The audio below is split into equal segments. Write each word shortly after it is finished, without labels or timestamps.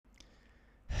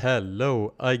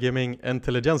Hello, iGaming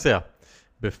Intelligentsia.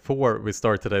 Before we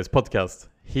start today's podcast,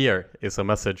 here is a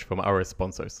message from our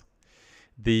sponsors.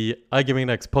 The iGaming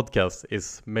Next podcast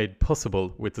is made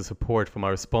possible with the support from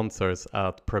our sponsors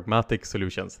at Pragmatic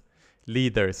Solutions,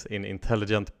 leaders in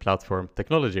intelligent platform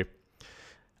technology.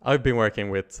 I've been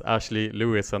working with Ashley,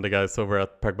 Lewis, and the guys over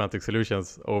at Pragmatic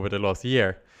Solutions over the last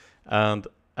year, and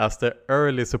as the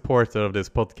early supporter of this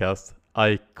podcast,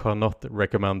 I cannot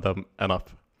recommend them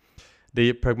enough.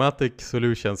 The Pragmatic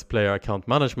Solutions player account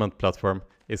management platform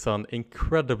is an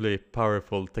incredibly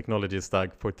powerful technology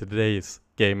stack for today's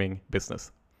gaming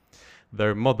business.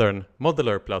 Their modern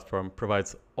modular platform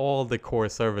provides all the core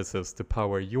services to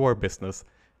power your business,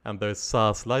 and their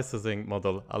SaaS licensing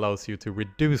model allows you to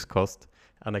reduce cost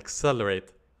and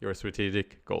accelerate your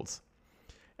strategic goals.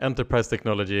 Enterprise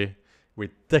technology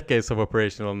with decades of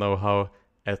operational know-how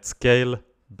at scale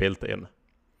built in.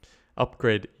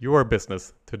 Upgrade your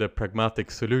business to the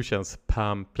Pragmatic Solutions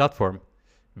PAM platform.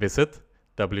 Visit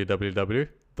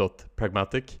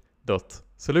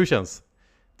www.pragmatic.solutions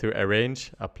to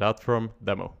arrange a platform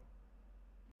demo.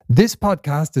 This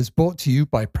podcast is brought to you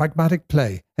by Pragmatic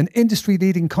Play, an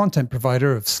industry-leading content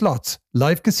provider of slots,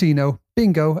 live casino,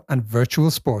 bingo, and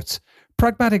virtual sports.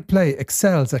 Pragmatic Play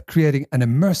excels at creating an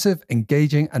immersive,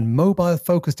 engaging, and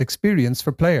mobile-focused experience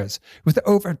for players, with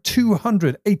over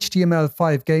 200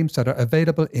 HTML5 games that are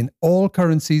available in all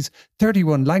currencies,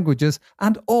 31 languages,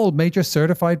 and all major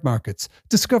certified markets.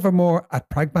 Discover more at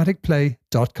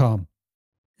pragmaticplay.com.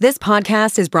 This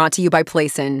podcast is brought to you by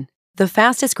Playson, the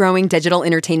fastest-growing digital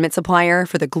entertainment supplier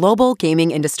for the global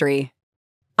gaming industry.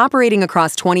 Operating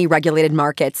across 20 regulated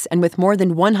markets and with more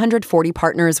than 140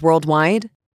 partners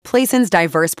worldwide, Playson's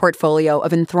diverse portfolio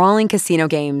of enthralling casino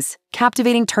games,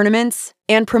 captivating tournaments,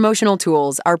 and promotional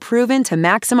tools are proven to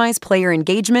maximize player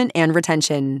engagement and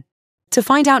retention. To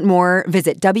find out more,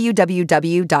 visit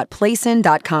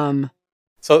www.playson.com.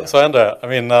 So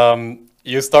Endre,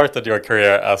 you started your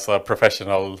career as a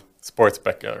professional sports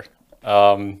bettor,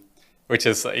 which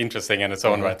is interesting in its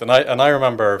own right. And I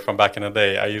remember from back in the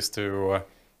day, I used to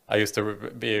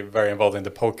be very involved in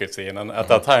the poker scene, and at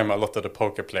that time, a lot of the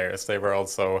poker players, they were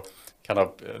also kind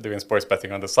of doing sports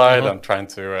betting on the side and trying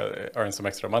to earn some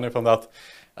extra money from that.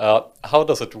 How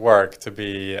does it work to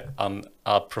be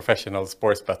a professional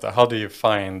sports bettor? How do you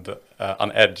find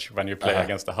an edge when you play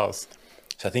against the house?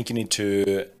 So I think you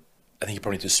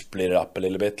probably need to split it up a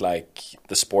little bit. Like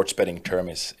the sports betting term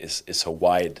is so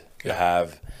wide. You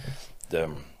have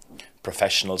the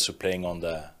professionals who are playing on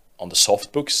the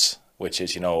soft books, which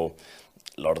is, a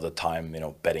lot of the time,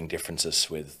 betting differences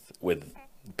with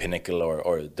Pinnacle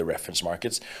or the reference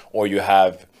markets. Or you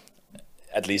have,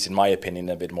 at least in my opinion,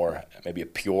 a bit more, maybe a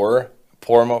pure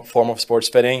form of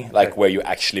sports betting, like where you're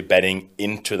actually betting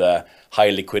into the high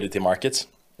liquidity markets.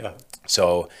 Yeah.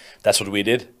 So that's what we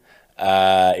did.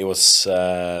 It was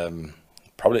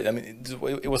probably,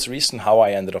 it was the reason how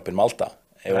I ended up in Malta.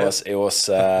 It was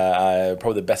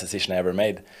probably the best decision I ever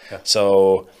made. Yeah.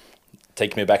 So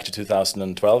take me back to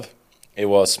 2012. It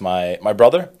was my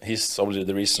brother. He's obviously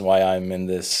the reason why I'm in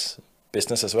this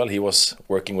business as well. He was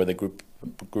working with a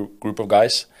group of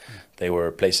guys. They were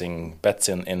placing bets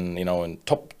in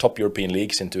top European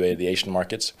leagues into the Asian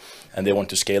markets, and they want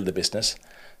to scale the business.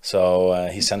 So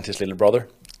he sent his little brother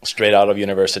straight out of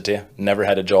university, never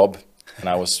had a job, and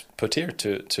I was put here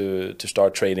to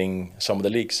start trading some of the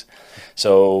leagues.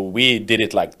 So we did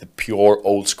it like the pure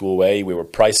old school way. We were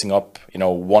pricing up,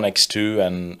 1x2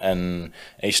 and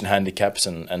Asian handicaps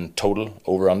and total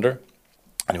over under,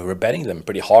 and we were betting them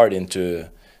pretty hard into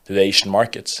the Asian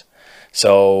markets.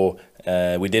 So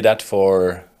we did that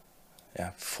for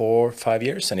 4 or 5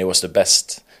 years, and it was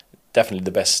definitely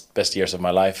the best years of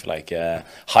my life, like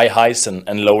high highs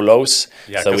and low lows.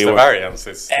 Yeah, because the variance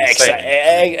is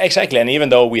insane. Exactly, and even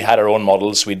though we had our own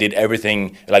models, we did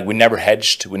everything, like we never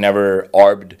hedged, we never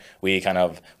arbed, we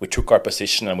took our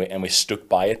position and we stuck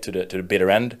by it to the bitter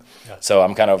end. Yeah. So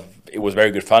it was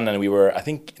very good fun, and we were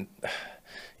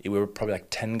probably like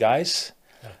 10 guys,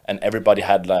 and everybody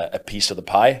had a piece of the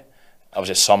pie.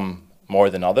 Obviously some more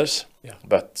than others. Yeah.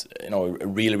 But a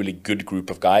really, really good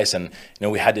group of guys, and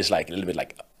we had this like a little bit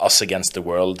like us against the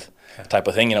world type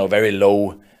of thing. Very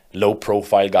low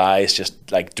profile guys,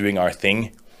 just like doing our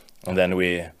thing, and then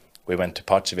we went to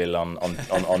Parcheville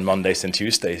on Mondays and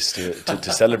Tuesdays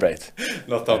to celebrate.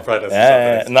 Not on Fridays.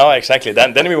 And no, exactly.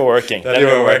 Then we were working. Then we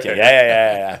were working.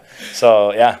 Yeah.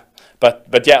 So yeah,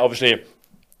 but yeah, obviously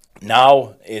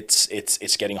now it's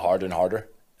getting harder and harder.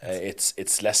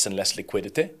 It's less and less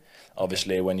liquidity.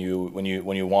 Obviously, when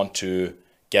you want to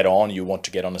get on, you want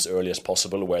to get on as early as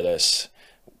possible, where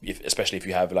especially if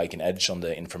you have like an edge on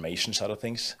the information side of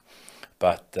things.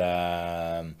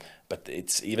 but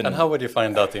it's even. And how would you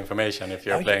find out the information if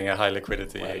you're playing a high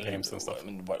liquidity games and stuff? I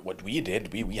mean, what we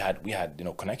did, we had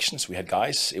connections. We had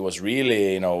guys. It was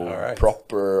really right.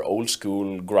 proper old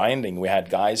school grinding. We had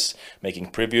guys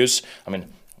making previews. I mean,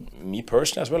 me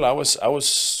personally as well. I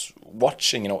was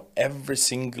watching every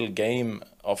single game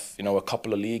of a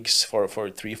couple of leagues for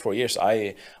 3-4 years.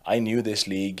 I knew this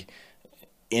league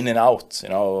in and out,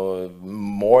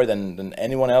 more than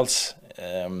anyone else.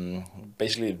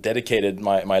 Basically dedicated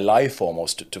my life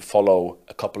almost to follow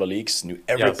a couple of leagues, knew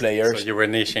every player. So you were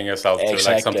niching yourself to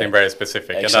Exactly. like something very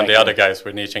specific, and then the other guys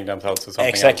were niching themselves to something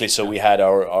exactly else. So we had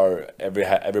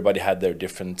everybody had their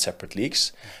different separate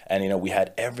leagues, and we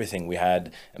had everything. We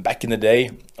had back in the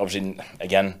day, obviously,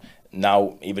 again,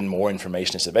 now even more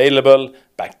information is available.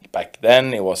 Back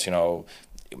then it was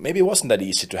maybe it wasn't that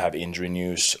easy to have injury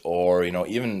news, or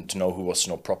even to know who was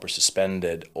proper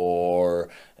suspended, or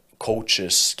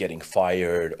coaches getting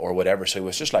fired or whatever. So it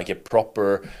was just like a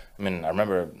proper. I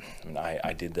remember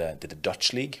I did the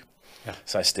Dutch league,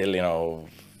 so I still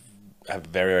have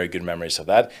very, very good memories of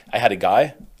that. I had a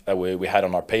guy that we had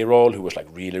on our payroll who was like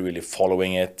really, really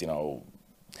following it,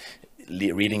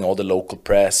 reading all the local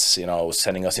press,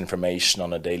 sending us information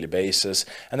on a daily basis.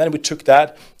 And then we took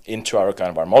that into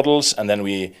our models, and then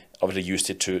we obviously used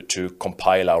it to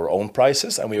compile our own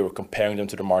prices, and we were comparing them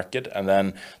to the market. And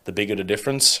then the bigger the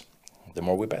difference, the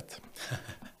more we bet.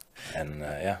 And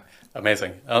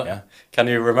Amazing. Yeah. Can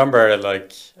you remember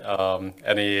like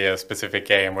any specific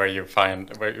game where you find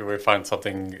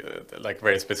something like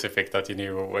very specific that you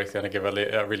knew was going to give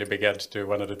a really big edge to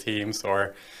one of the teams,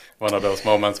 or one of those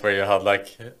moments where you had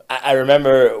like? I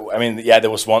remember. There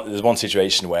was one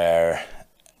situation where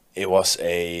it was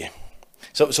a.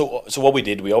 So what we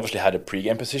did, we obviously had a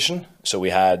pre-game position. So we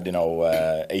had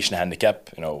Asian handicap,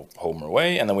 home or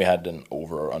away, and then we had an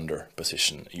over or under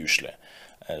position usually.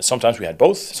 Sometimes we had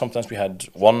both. Sometimes we had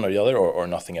one or the other, or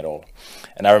nothing at all.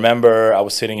 And I remember I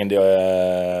was sitting in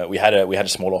the. We had a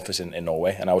small office in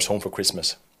Norway, and I was home for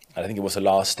Christmas. And I think it was the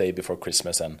last day before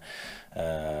Christmas, and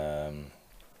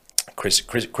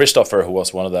Christopher, who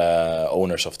was one of the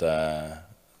owners of the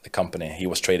company, he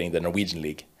was trading the Norwegian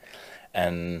league.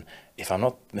 And if I'm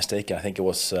not mistaken, I think it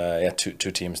was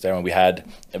two teams there, and we had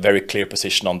a very clear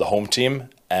position on the home team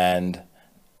and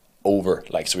over,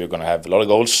 so we were going to have a lot of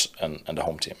goals and the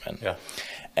home team.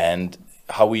 And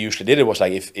how we usually did it was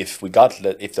like if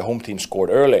the home team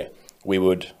scored early, we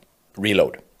would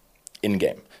reload in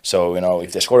game. So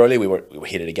if they scored early, we would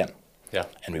hit it again. Yeah.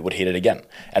 And we would hit it again.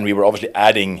 And we were obviously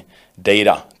adding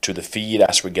data to the feed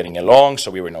as we're getting along. So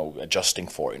we were adjusting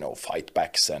for fight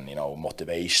backs and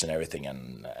motivation and everything,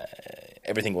 and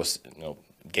everything was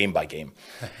game by game.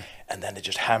 And then they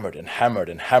just hammered and hammered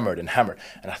and hammered and hammered.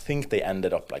 And I think they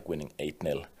ended up winning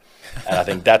 8-0. And I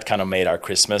think that kind of made our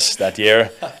Christmas that year.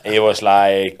 It was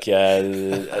like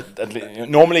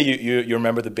normally you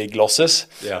remember the big losses,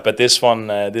 but this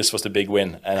was the big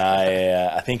win, and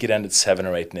I think it ended 7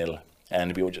 or 8-0.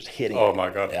 And we were just hitting. Oh my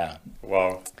god! Yeah!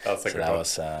 Wow, that's a good one.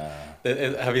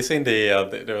 Have you seen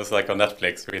there was on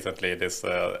Netflix recently this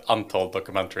untold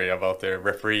documentary about the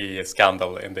referee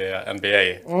scandal in the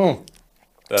NBA?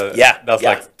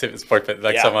 That's sport,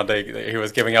 someone he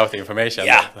was giving out the information.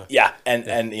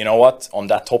 And you know what? On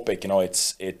that topic,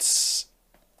 it's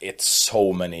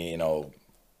so many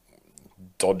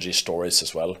dodgy stories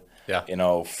as well.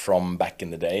 Yeah. From back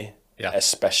in the day. Yeah.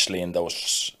 Especially in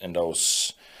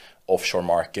those offshore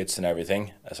markets and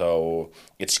everything. So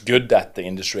it's good that the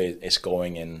industry is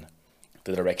going in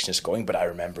the direction it's going. But I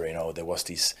remember, there was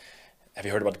these. Have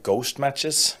you heard about ghost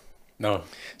matches? No.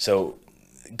 So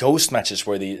ghost matches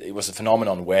it was a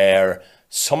phenomenon where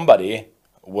somebody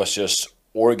was just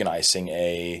organizing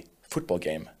a football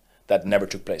game that never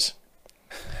took place.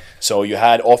 So you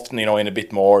had often, in a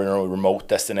bit more remote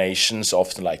destinations,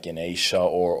 often like in Asia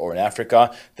or in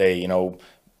Africa,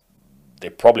 they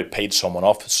probably paid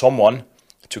someone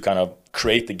to kind of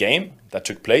create the game that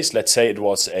took place. Let's say it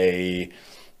was a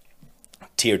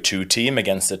tier 2 team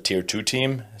against a tier 2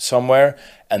 team somewhere,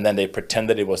 and then they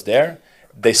pretended it was there.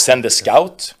 They send a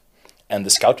scout, and the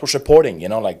scout was reporting.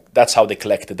 That's how they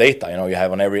collect the data. You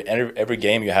have on every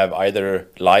game, you have either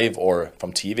live or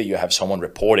from TV, you have someone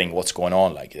reporting what's going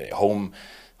on, like home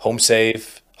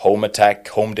save, home attack,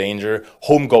 home danger,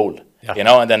 home goal.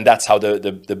 Yeah. And then that's how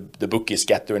the bookies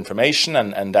get their information,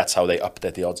 and that's how they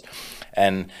update the odds.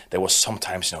 And there was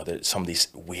sometimes, some of these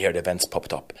weird events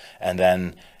popped up, and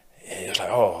then it was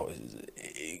like,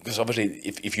 because obviously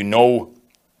if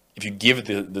you give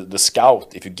the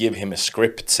scout, if you give him a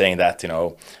script saying that,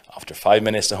 after 5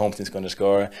 minutes the home team's going to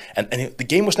score, and the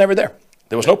game was never there.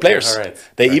 There was no players. All right.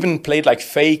 They even played like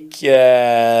fake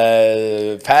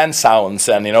fan sounds,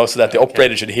 and so that the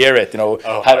operator should hear it.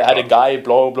 Had a guy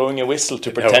blowing a whistle to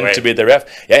pretend to be the ref.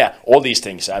 Yeah, all these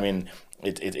things. I mean,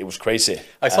 it was crazy.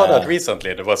 I saw that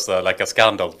recently. There was like a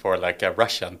scandal for like a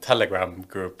Russian Telegram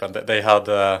group, and they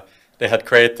had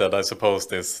created, I suppose,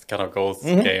 this kind of golf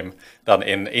game done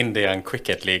in Indian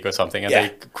Cricket League or something, and they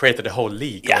created a whole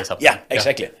league or something. Yeah,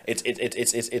 exactly.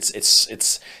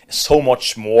 It's so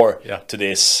much more to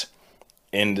this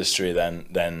industry than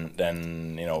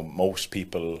most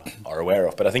people are aware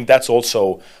of. But I think that's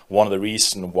also one of the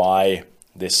reasons why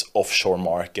this offshore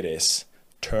market is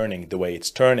turning the way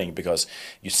it's turning, because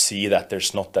you see that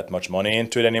there's not that much money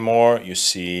into it anymore. You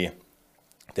see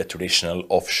the traditional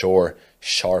offshore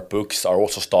sharp books are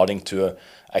also starting to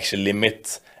actually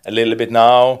limit a little bit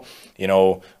now.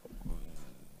 When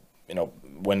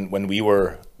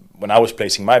I was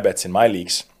placing my bets in my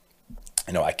leagues,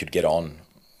 I could get on.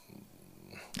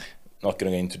 Not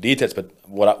going to go into details, but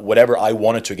whatever I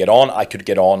wanted to get on, I could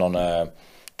get on a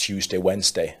Tuesday,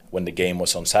 Wednesday when the game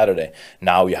was on Saturday.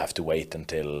 Now you have to wait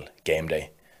until game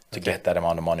day to get that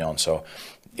amount of money on. So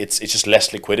it's just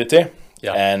less liquidity.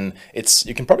 Yeah. And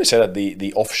you can probably say that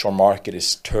the offshore market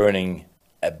is turning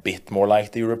a bit more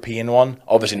like the European one.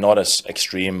 Obviously not as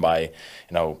extreme by,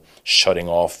 shutting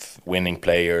off winning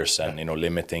players and,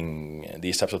 limiting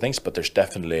these types of things, but there's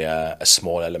definitely a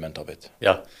small element of it.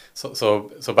 Yeah. So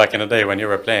back in the day when you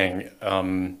were playing,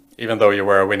 even though you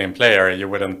were a winning player, you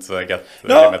wouldn't get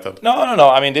limited. No.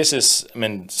 I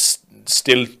mean,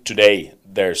 still today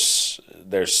there's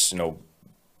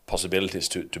possibilities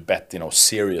to bet,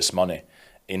 serious money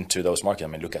into those markets. I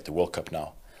mean, look at the World Cup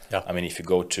now. Yeah. I mean, if you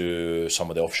go to some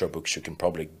of the offshore books, you can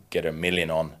probably get $1 million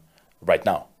on right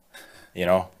now.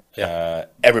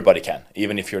 Everybody can.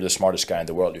 Even if you're the smartest guy in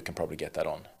the world, you can probably get that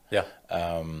on. Yeah.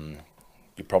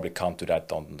 You probably can't do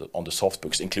that on the soft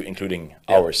books, including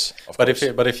ours. Of but course.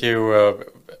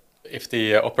 If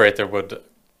the operator would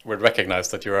recognize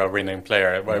that you're a winning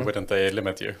player, why wouldn't they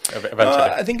limit you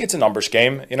eventually? I think it's a numbers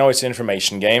game. It's an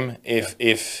information game.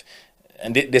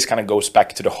 And this kind of goes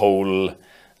back to the whole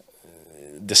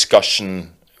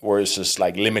discussion versus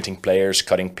like limiting players,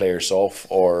 cutting players off,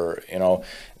 or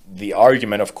the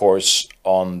argument, of course,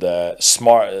 on the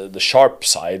sharp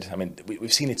side. I mean,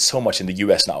 we've seen it so much in the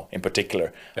US now, in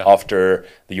particular, after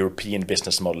the European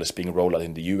business model is being rolled out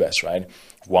in the US, right?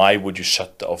 Why would you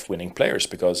shut off winning players?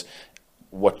 Because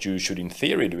what you should in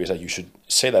theory do is that you should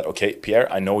say that, okay, Pierre,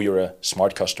 I know you're a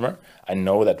smart customer. I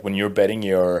know that when you're betting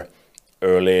your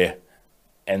early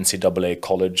NCAA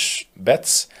college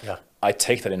bets, I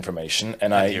take that information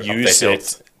and I use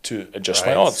it to adjust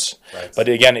my odds. Right. But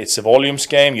again, it's a volumes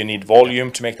game. You need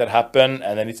volume to make that happen,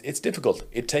 and then it's difficult.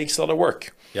 It takes a lot of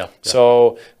work. Yeah.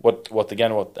 So what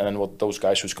those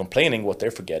guys who's complaining, what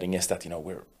they're forgetting is that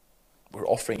we're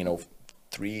offering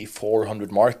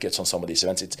 300-400 markets on some of these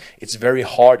events. It's very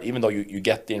hard, even though you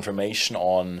get the information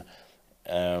on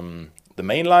the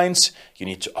main lines, you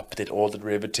need to update all the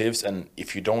derivatives, and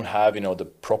if you don't have the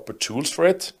proper tools for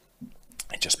it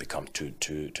just becomes too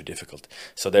difficult.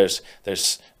 So there's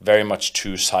very much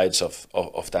two sides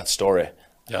of that story.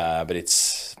 But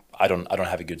I don't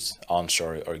have a good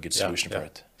answer or a good solution for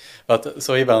it. But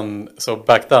so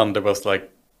back then there was like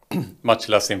much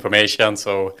less information.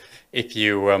 So if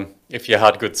you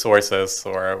had good sources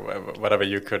or whatever,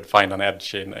 you could find an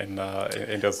edge in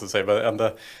those to say.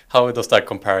 But how does that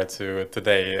compare to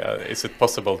today? Is it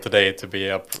possible today to be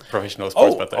a professional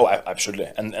sports bettor? Oh, absolutely.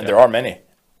 And there are many.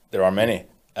 There are many.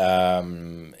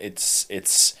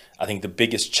 It's I think the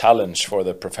biggest challenge for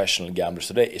the professional gamblers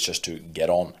today is just to get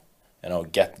on.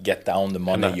 Get down the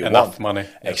money you enough want. Money.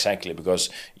 Exactly, because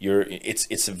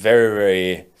it's a very,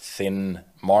 very thin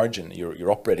margin you're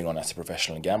operating on as a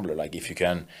professional gambler. Like if you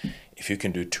can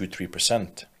do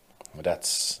 2-3%,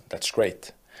 that's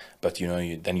great. But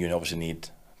then you obviously need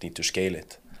to scale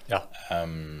it. Yeah.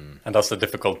 And that's the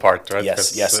difficult part, right?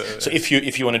 Yes. So if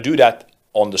you want to do that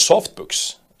on the soft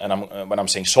books, and when I'm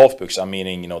saying soft books, I'm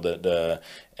meaning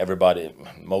everybody,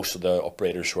 most of the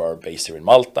operators who are based here in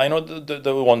Malta,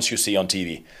 the ones you see on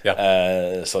TV,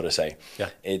 so to say. Yeah.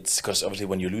 It's because obviously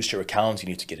when you lose your account, you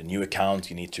need to get a new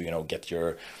account. You need to get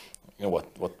your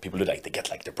what people do, like they get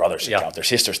like their brother's account, their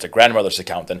sister's, their grandmother's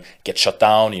account, and get shut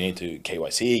down. You need to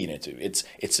KYC.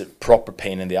 It's a proper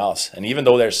pain in the ass. And even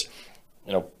though there's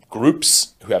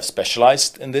groups who have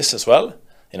specialized in this as well.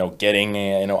 Getting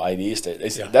IDs.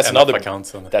 That's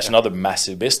another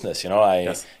massive business.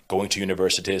 Going to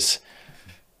universities,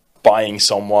 buying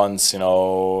someone's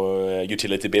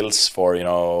utility bills for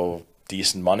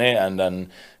decent money, and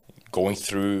then going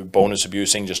through bonus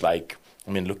abusing, just like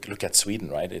I mean, look at Sweden,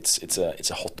 right? It's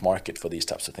a hot market for these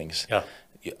types of things. Yeah.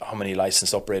 How many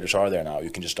licensed operators are there now?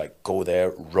 You can just like go there,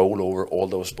 roll over all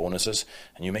those bonuses,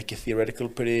 and you make a theoretical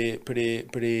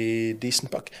pretty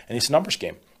decent buck. And it's a numbers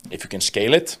game. If you can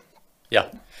scale it. Yeah,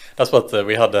 that's what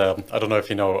we had. I don't know if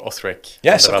you know Osric.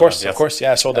 Yes, of course.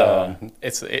 Yeah, I saw the.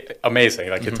 It's amazing.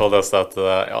 Like he told us that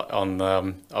on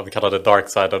the kind of the dark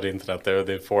side of the internet, there are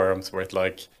the forums where it's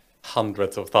like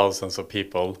hundreds of thousands of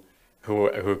people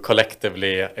who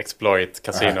collectively exploit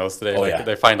casinos.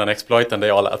 They find an exploit and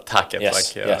they all attack it.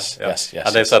 Yes, yes.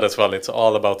 And they said as well, it's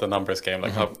all about the numbers game.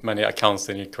 Like how many accounts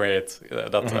can you create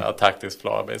that attack this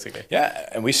flaw, basically. Yeah,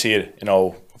 and we see it,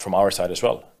 from our side as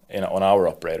well. On our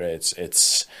operator,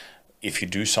 it's if you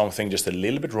do something just a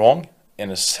little bit wrong in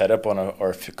a setup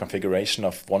or configuration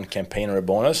of one campaign or a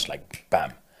bonus, like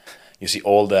bam. You see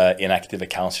all the inactive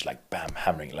accounts like bam,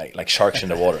 hammering like sharks in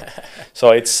the water.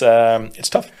 So it's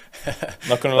tough.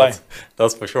 Not gonna lie.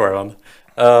 That's for sure. And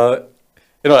I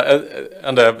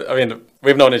mean,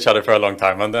 we've known each other for a long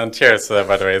time. And cheers,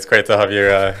 by the way. It's great to have you.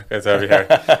 Great to have you here.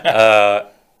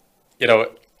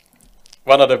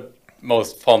 One of the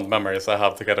most fond memories I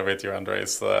have together with you, Endre,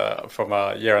 is from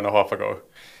a year and a half ago.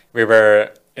 We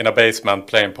were in a basement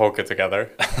playing poker together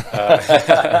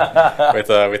with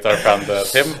our friend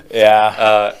Tim.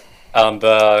 Yeah. And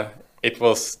it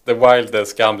was the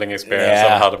wildest gambling experience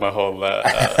I've had in my whole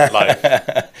life,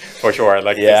 for sure.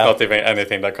 Like it's not even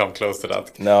anything that comes close to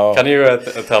that. No. Can you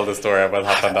tell the story of what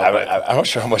happened that night? I'm not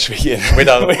sure how much we can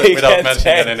without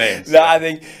mentioning any names. No, I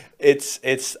think it's.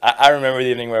 I remember the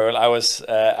evening where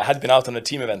I had been out on a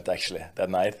team event actually that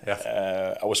night. Yes.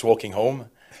 I was walking home.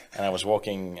 And I was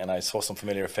walking, and I saw some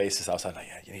familiar faces. I was like,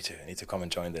 "Yeah, you need to come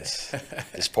and join this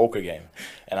poker game."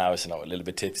 And I was, a little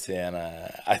bit tipsy, and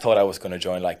I thought I was going to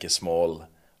join like a small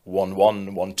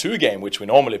 1-1, 1-2 game, which we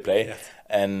normally play. Yes.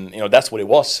 And that's what it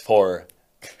was for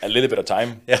a little bit of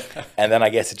time. Yeah. And then I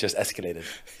guess it just escalated.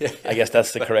 Yeah. I guess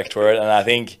that's the correct word. And I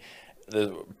think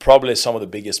probably some of the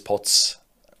biggest pots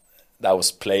that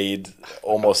was played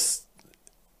almost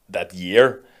that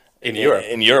year. In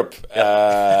Europe,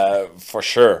 for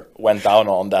sure, went down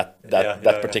on that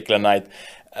particular night.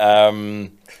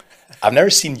 I've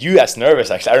never seen you as nervous.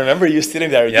 Actually, I remember you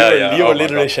sitting there. You were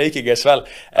literally shaking as well.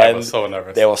 And I was so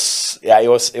nervous. It was.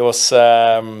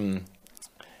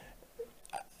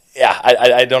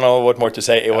 I don't know what more to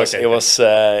say. It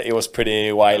was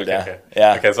pretty wild. Okay.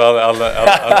 Yeah. Okay, so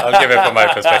I'll give it from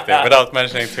my perspective without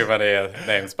mentioning too many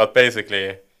names. But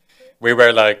basically, we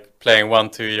were like playing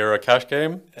 1-2 euro cash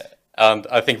game. And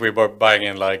I think we were buying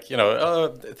in like,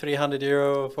 300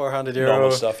 euro, 400 euro,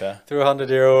 normal stuff, 200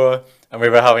 euro. And we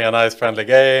were having a nice friendly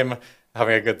game,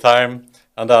 having a good time.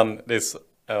 And then this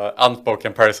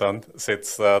unspoken person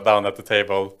sits down at the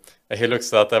table. And he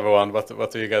looks at everyone,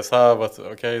 what do you guys have?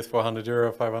 Okay, it's 400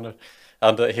 euro, 500.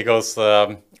 And he goes,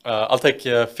 I'll take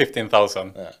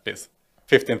 15,000, please.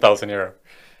 15,000 euro.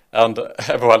 And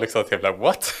everyone looks at him like,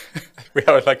 what? We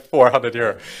have like 400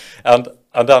 euro. And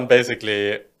then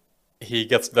basically he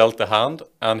gets dealt a hand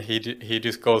and he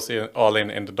just goes all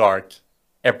in the dark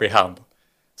every hand.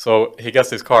 So he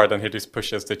gets his card and he just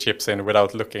pushes the chips in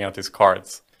without looking at his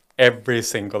cards. Every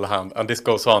single hand. And this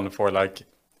goes on for like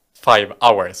 5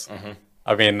 hours. Mm-hmm.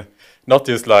 I mean, not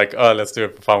just like, let's do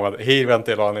it for fun. He went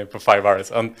in for 5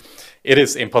 hours. And it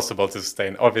is impossible to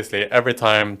sustain. Obviously, every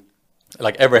time,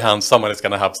 like every hand, someone is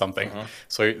going to have something.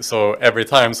 Mm-hmm. So every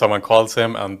time someone calls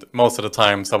him, and most of the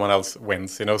time someone else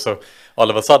wins, So all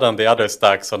of a sudden the other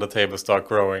stacks on the table start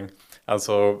growing. And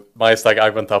so my stack, I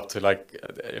went up to like,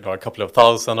 a couple of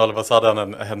thousand all of a sudden,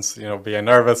 and hence, being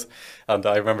nervous. And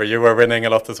I remember you were winning a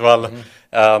lot as well.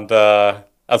 Mm-hmm.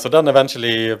 And so then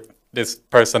eventually this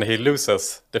person, he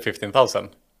loses the 15,000.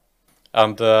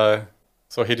 And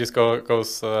so he just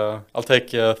goes, I'll take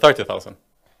 30,000.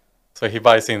 So he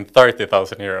buys in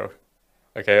 30,000 euro,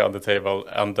 on the table.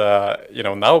 And,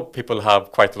 now people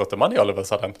have quite a lot of money all of a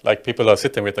sudden. Like people are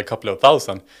sitting with a couple of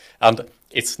thousand. And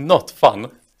it's not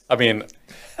fun. I mean,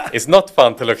 it's not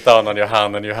fun to look down on your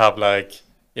hand and you have like,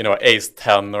 ace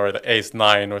 10 or the ace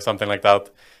 9 or something like that.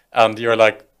 And you're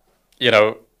like,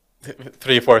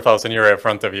 3,000-4,000 euro in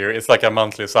front of you. It's like a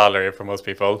monthly salary for most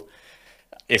people.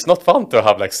 It's not fun to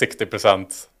have like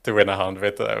 60% to win a hand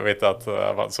with that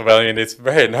amount. So I mean, it's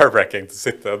very nerve-wracking to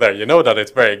sit there. You know that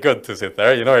it's very good to sit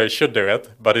there. You should do it,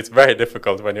 but it's very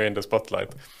difficult when you're in the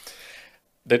spotlight.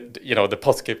 The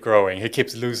pots keep growing. He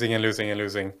keeps losing and losing and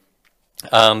losing,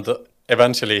 and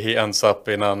eventually he ends up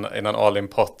in an all-in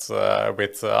pot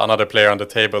with another player on the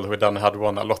table who then had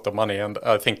won a lot of money. And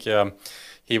I think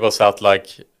he was at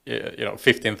like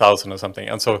 15,000 or something.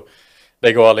 And so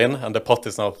they go all in, and the pot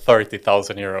is now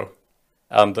 30,000 euro.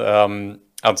 and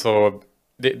so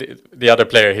the other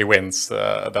player, he wins.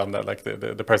 Then like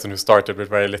the person who started with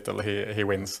very little, he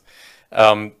wins.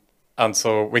 And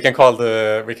so we can call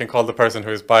the person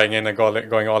who is buying in and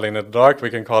going all in the dark. We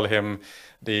can call him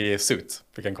the suit.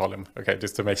 We can call him, okay,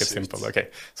 just to make it simple. Okay,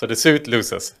 so the suit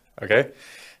loses. Okay,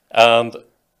 and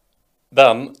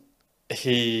then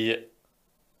he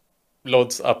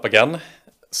loads up again.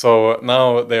 So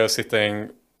now they are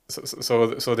sitting. So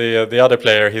the other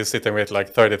player, he's sitting with like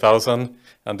 30,000,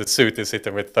 and the suit is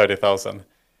sitting with 30,000,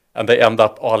 and they end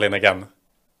up all in again.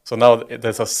 So now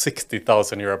there's a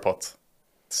 60,000 euro pot.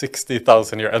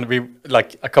 60,000 euro, and we,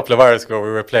 like a couple of hours ago, we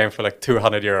were playing for like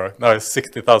 200 euro. Now it's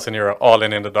 60,000 euro, all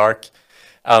in the dark,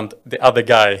 and the other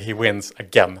guy, he wins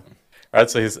again, right?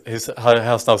 So he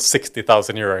has now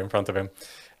 60,000 euro in front of him,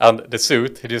 and the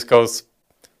suit, he just goes,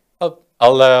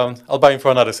 I'll buy him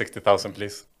for another 60,000,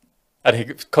 please, and he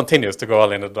continues to go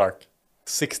all in the dark.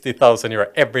 60,000 euro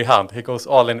every hand. He goes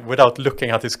all in without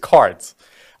looking at his cards.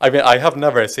 I mean, I have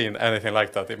never seen anything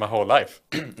like that in my whole life.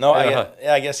 No,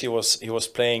 I guess he was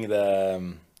playing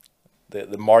the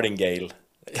martingale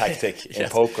tactic in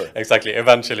poker. Exactly.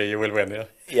 Eventually, you will win. Yeah.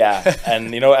 Yeah,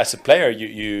 and you know, as a player,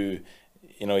 you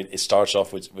know, it starts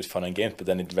off with fun and games, but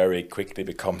then it very quickly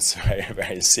becomes very,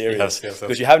 very serious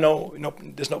because you have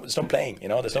there's no playing. You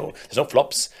know, there's no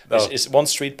flops. No. It's one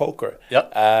street poker. Yeah,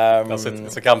 that's it.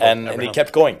 It's a gamble, and he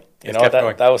kept going. You know,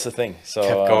 that was the thing. So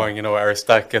kept going. You know, our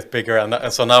stack gets bigger,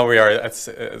 and so now we are at.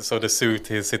 So the suit,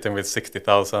 he's sitting with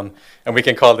 60,000, and we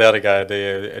can call the other guy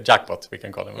the jackpot. We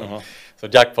can call him. So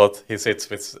jackpot, he sits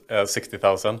with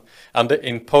 60,000, and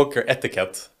in poker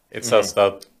etiquette, it says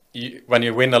that when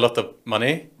you win a lot of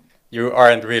money, you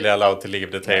aren't really allowed to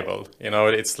leave the table. You know,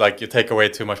 it's like you take away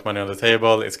too much money on the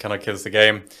table. It kind of kills the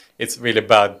game. It's really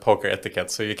bad poker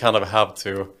etiquette. So you kind of have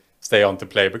to stay on to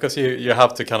play because you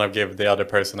have to kind of give the other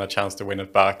person a chance to win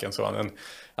it back and so on.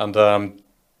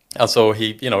 And so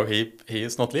he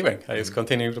is not leaving. He's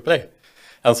continuing to play.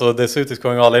 And so the suit is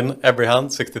going all in every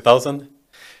hand, 60,000.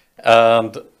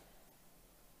 And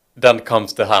then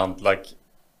comes the hand, like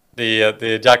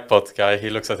the jackpot guy, he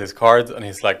looks at his card and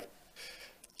he's like,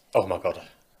 oh my God.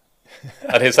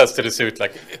 And he says to the suit,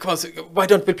 like, come on, why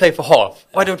don't we play for half?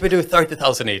 Why don't we do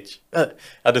 30,000 each? And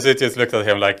the suit just looked at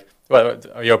him like, well,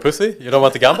 are you a pussy? You don't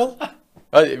want to gamble?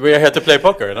 We're here to play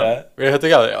poker, you know? Yeah. We're here to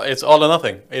gamble. It's all or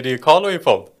nothing. Either you call or you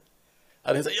fold.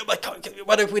 And he's like, yeah, but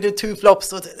what if we do 2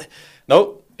 flops?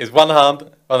 No, it's one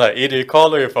hand. Either you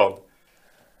call or you fold.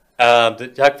 And the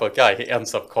jackpot guy, he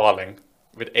ends up calling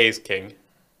with ace king.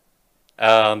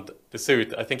 And the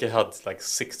suit, I think he had like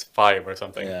 6-5 or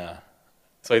something. Yeah.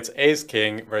 So it's ace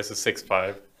king versus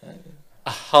 6-5.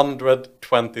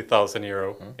 120,000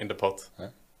 euro in the pot. Yeah.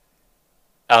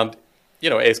 And, you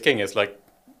know, ace king is like,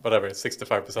 whatever,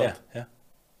 65%.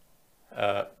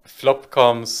 Yeah. Flop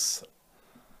comes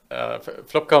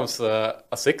a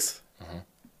 6.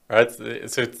 Right?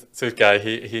 The suit guy,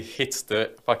 he hits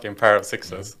the fucking pair of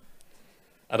 6s.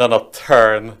 And then a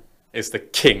turn is the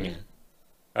king.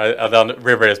 Right? And then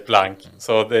river is blank.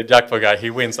 So the jackpot guy, he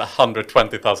wins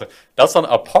 120,000. That's an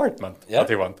apartment that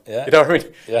he won. Yeah. You know what I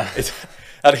mean? Yeah.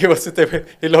 And he was sitting,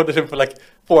 he loaded him for like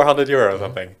 400 euro or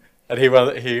something. And he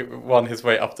won his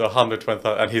way up to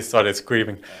 120,000, and he started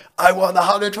screaming, I won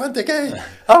 120k!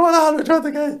 I won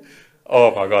 120k!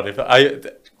 Oh my God,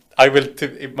 I will,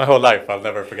 my whole life, I'll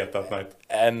never forget that night.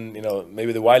 And, you know,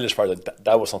 maybe the wildest part,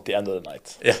 that was not the end of the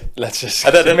night. Yeah. Let's just,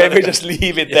 maybe just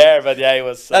leave it there, but yeah, it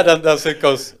was... And then it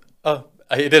goes, oh,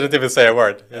 he didn't even say a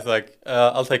word. He's like,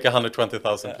 I'll take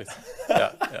 120,000, please.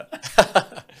 Yeah.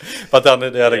 But then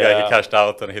the other guy, he cashed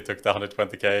out and he took the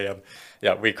 120k, and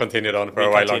yeah, we continued on for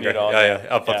a while longer.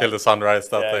 Up until the sunrise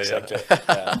that day. Exactly.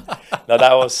 No,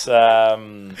 that was I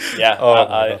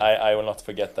will not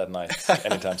forget that night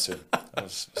anytime soon. It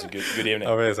was a good evening.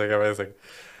 Amazing.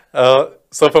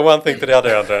 So from one thing to the other,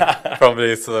 Endre, from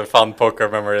these fun poker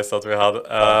memories that we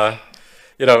had,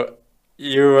 you know,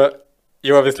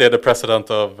 you obviously are the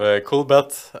president of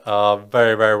Coolbet, a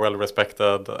very, very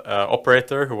well-respected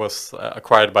operator who was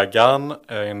acquired by GAN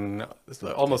in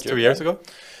almost 2 years ago.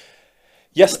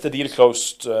 Yes, the deal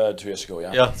closed 2 years ago,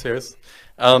 yeah. Yeah, 2 years.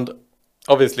 And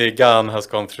obviously GAN has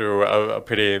gone through a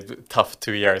pretty tough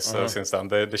 2 years since then.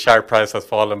 The share price has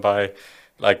fallen by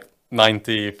like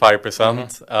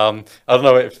 95%. I don't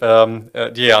know if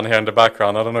Gian here in the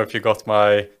background, I don't know if you got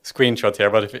my screenshot here,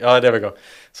 but if there we go.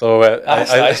 So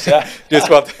nice, yeah. This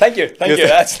what thank you,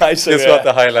 that's nice. This what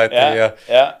to highlight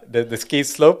yeah. The ski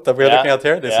slope that we're looking at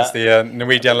here. This is the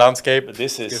Norwegian landscape. But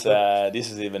this is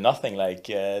even nothing. Like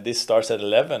this starts at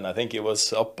 11. I think it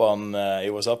was up on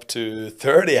it was up to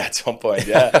 30 at some point.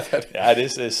 Yeah,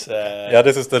 This is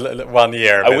this is the 1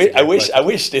 year. I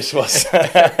wish this was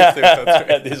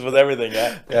this was everything.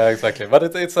 Yeah, exactly. But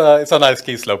it's a nice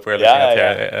ski slope we're looking at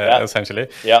here, essentially.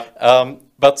 Yeah.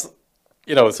 But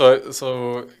you know,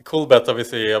 so Coolbet,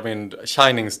 obviously, I mean,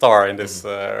 shining star in this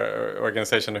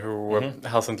organization who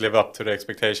hasn't lived up to the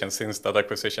expectations since that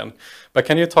acquisition. But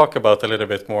can you talk about a little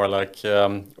bit more, like,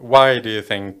 why do you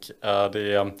think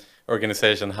the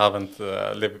organization haven't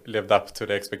lived up to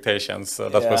the expectations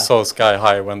that was so sky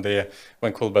high when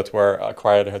Coolbet were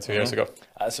acquired 2 years ago?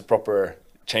 That's a proper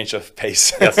change of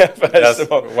pace. Yes, that's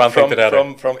one thing to the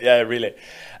other. From really.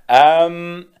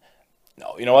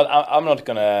 No, you know what? I'm not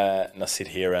gonna sit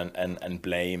here and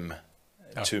blame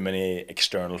too many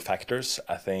external factors.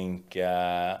 I think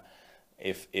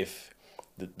if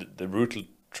the brutal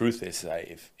truth is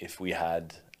if we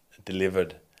had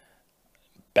delivered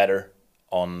better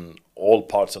on all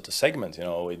parts of the segment, you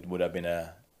know, it would have been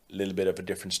a little bit of a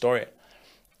different story.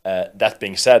 That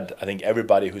being said, I think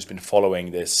everybody who's been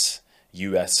following this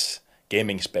US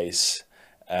gaming space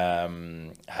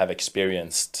have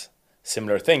experienced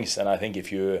similar things, and I think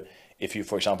if you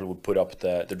for example would put up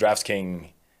the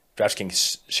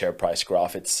DraftKings share price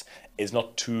graph, it's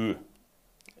not too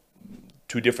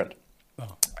different.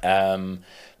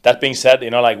 That being said,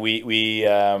 you know, like we're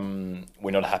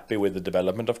not happy with the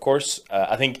development, of course.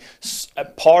 I think a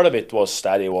part of it was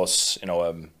that it was, you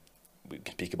know, we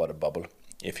can speak about a bubble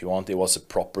if you want. It was a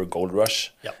proper gold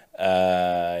rush.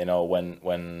 You know,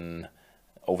 when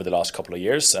over the last couple of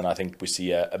years, and I think we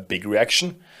see a big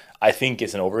reaction. I think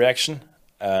it's an overreaction.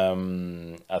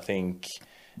 I think,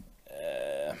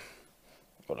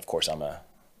 well, of course, I'm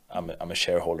a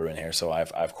shareholder in here, so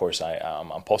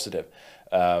I'm positive.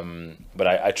 But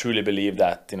I truly believe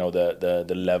that, you know,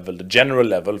 the general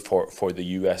level for the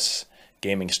US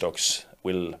gaming stocks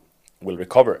will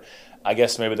recover. I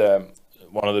guess maybe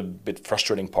one of the bit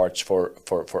frustrating parts for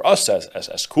us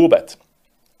as Coolbet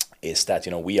is that,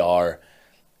 you know, we are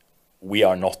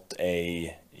not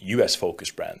a US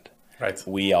focused brand. Right.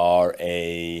 We are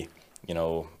a, you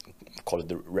know, call it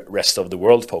the rest of the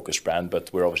world focused brand,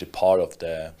 but we're obviously part of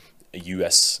the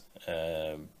US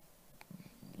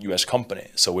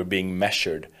company. So we're being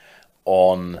measured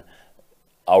on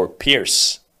our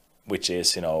peers, which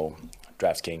is, you know,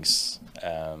 DraftKings,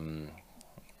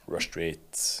 Rush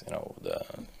Street, you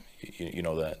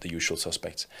know, the usual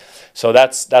suspects. So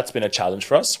that's been a challenge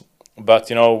for us. But,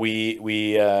 you know,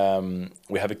 we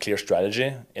have a clear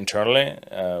strategy internally.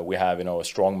 We have, you know, a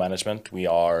strong management. We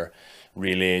are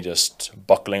really just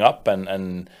buckling up,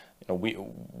 and you know,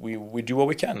 we do what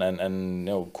we can, and you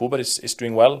know, Coolbet is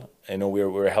doing well. You know,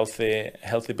 we're a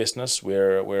healthy business.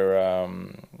 We're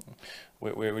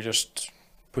just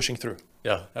pushing through.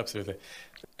 Yeah, absolutely.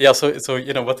 Yeah, so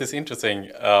you know what is interesting,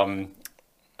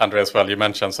 Endre, as well, you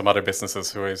mentioned some other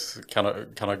businesses who is kind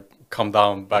of come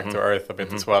down back to earth a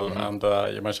bit as well, and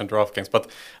you mentioned DraftKings, but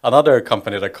another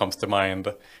company that comes to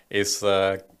mind is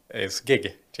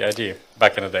GIG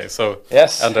back in the day. So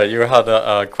yes, and you had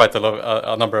quite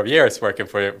a number of years working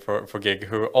for GIG,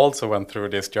 who also went through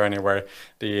this journey where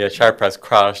the share price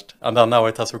crashed, and then now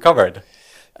it has recovered.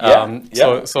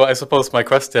 So I suppose my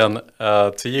question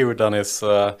to you then is,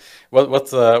 what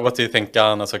do you think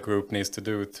GAN as a group needs to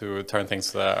do to turn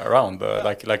things around,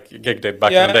 like GIG did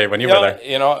back in the day when you were there?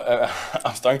 You know,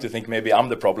 I'm starting to think maybe I'm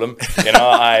the problem. You know,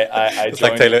 I it's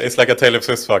like a Taylor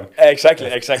Swift song.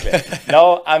 Exactly.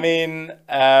 No, I mean,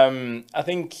 I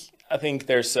think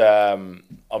there's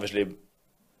obviously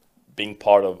being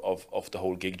part of the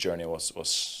whole GIG journey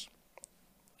was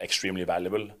extremely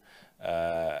valuable.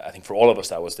 I think for all of us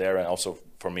that was there, and also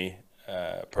for me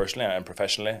personally and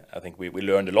professionally, I think we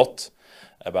learned a lot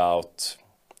about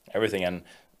everything, and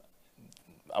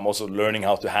I'm also learning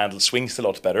how to handle swings a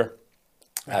lot better.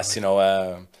 As you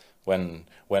know, when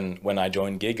I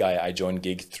joined GIG, I joined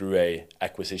GIG through a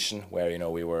acquisition where, you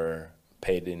know, we were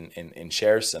paid in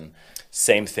shares, and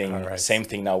same thing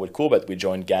now with Coolbet. We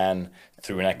joined GAN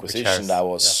through an acquisition that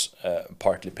was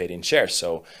partly paid in shares.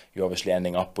 So you're obviously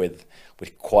ending up with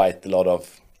quite a lot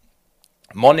of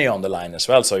money on the line as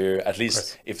well. So you're at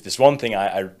least, if there's one thing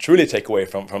I truly take away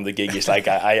from the gig is like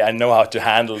I know how to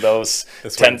handle those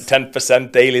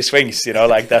 10% daily swings. You know,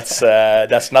 like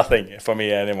that's nothing for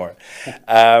me anymore.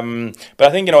 But I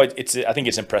think I think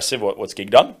it's impressive what's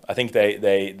gig done. I think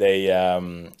they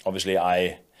obviously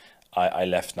I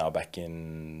left now back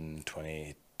in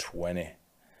 2020.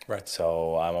 Right.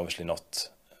 So I'm obviously not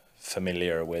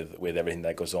familiar with everything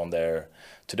that goes on there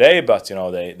today, but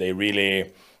they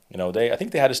really. I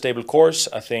think they had a stable course.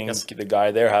 I think the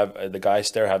guys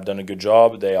there have done a good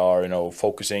job. They are,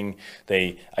 focusing.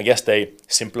 I guess they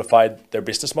simplified their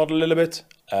business model a little bit.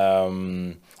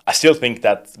 I still think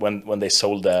that when they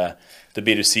sold the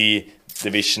B2C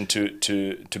division to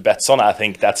Betsson, I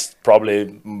think that's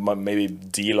probably maybe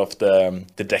deal of the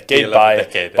decade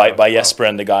by Jesper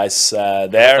and the guys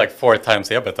there. Like 4 times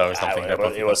the EBITDA or something. It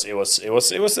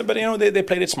was, but they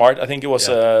played it smart. I think it was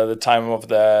the time of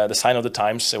the sign of the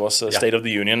times. It was a State of the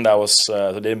Union. That was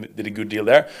so they did a good deal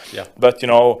there. Yeah. But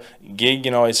gig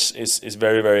is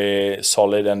very, very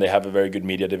solid, and they have a very good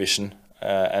media division.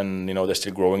 And they're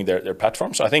still growing their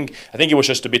platform. So I think it was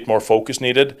just a bit more focus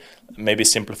needed, maybe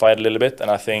simplified a little bit, and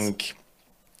I think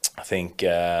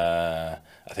they're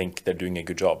doing a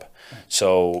good job.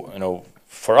 So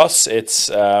for us,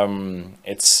 it's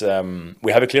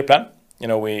we have a clear plan.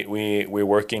 We're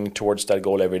working towards that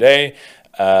goal every day.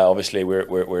 Obviously,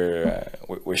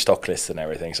 we're stock listed and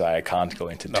everything, so I can't go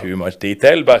into too much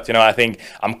detail. But I think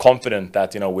I'm confident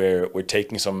that we're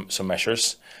taking some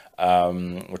measures.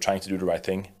 We're trying to do the right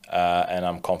thing, and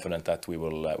I'm confident that we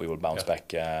will bounce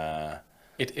back.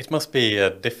 It must be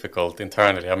difficult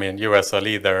internally. I mean, you as a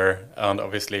leader, and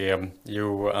obviously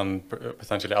you and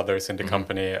potentially others in the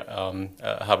company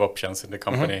have options in the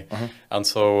company, and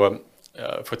so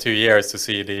for 2 years to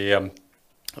see the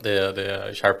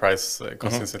share price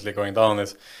consistently going down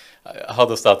is. How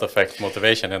does that affect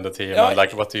motivation in the team? And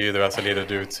what do you do as a leader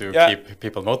to keep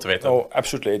people motivated? Oh,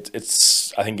 absolutely.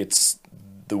 I think it's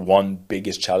the one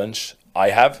biggest challenge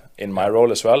I have in my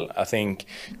role as well. I think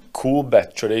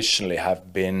Coolbet traditionally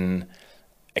have been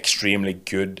extremely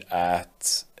good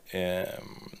at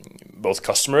both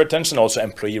customer retention and also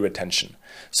employee retention.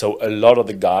 So a lot of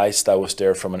the guys that was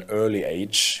there from an early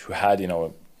age who had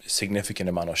a significant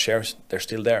amount of shares, they're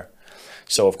still there.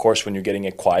 So of course, when you're getting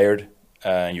acquired,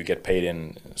 you get paid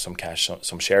in some cash,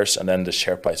 some shares, and then the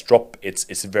share price drop.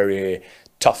 It's very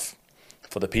tough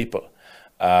for the people.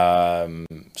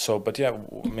 But yeah,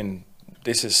 I mean,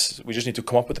 we just need to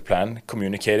come up with a plan,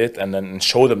 communicate it, and then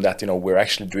show them that we're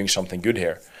actually doing something good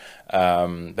here.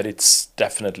 But it's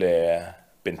definitely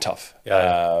been tough.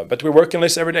 But we're working on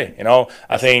this every day.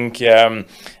 I think I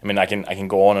can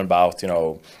go on about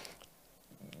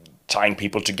tying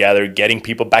people together, getting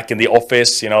people back in the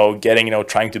office,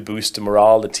 trying to boost the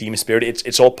morale, the team spirit.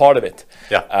 It's all part of it.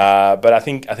 But I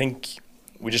think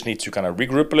we just need to kind of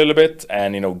regroup a little bit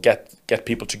and get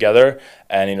people together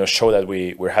and show that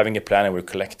we're having a plan and we're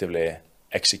collectively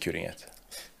executing it.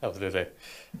 Absolutely.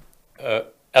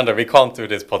 Endre, we can't do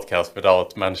this podcast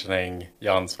without mentioning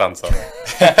Jan Svensson.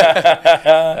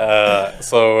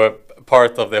 So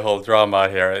part of the whole drama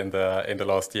here in the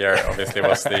last year obviously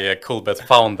was the Coolbet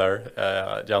founder,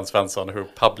 Jan Svensson, who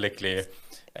publicly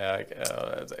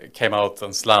came out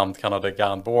and slammed kind of the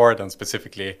GAN board and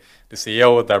specifically the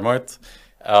CEO Dermot,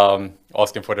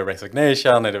 asking for the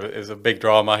resignation. It was a big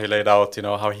drama. He laid out,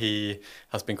 how he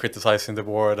has been criticizing the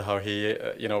board, how he,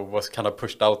 was kind of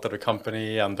pushed out of the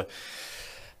company and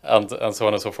so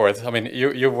on and so forth. I mean,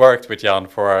 you worked with Jan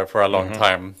for a long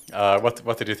time.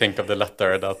 What did you think of the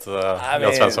letter that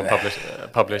Jan Svensson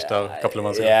published a couple of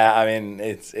months ago? Yeah, I mean,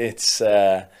 it's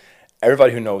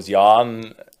everybody who knows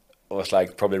Jan was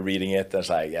like probably reading it and it's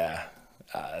like, yeah.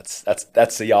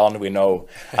 That's the Jan we know.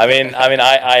 I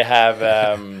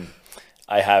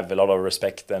have a lot of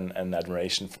respect and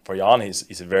admiration for Jan.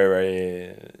 He's a very,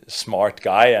 very smart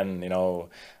guy, and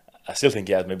I still think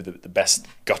he has maybe the best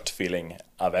gut feeling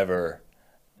I've ever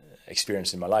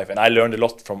experienced in my life, and I learned a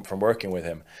lot from working with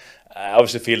him. I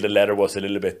obviously feel the letter was a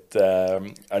little bit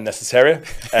unnecessary,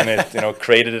 and it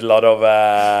created a lot of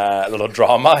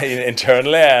drama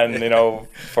internally, and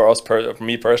for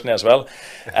me personally as well.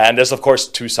 And there's of course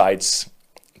two sides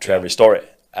to every story.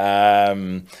 But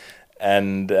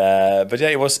yeah,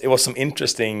 it was some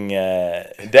interesting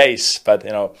days. But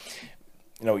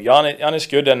Jan is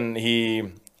good, and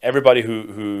everybody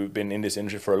who been in this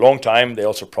industry for a long time, they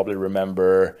also probably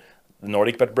remember the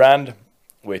NordicBet brand,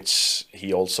 which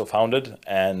he also founded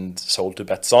and sold to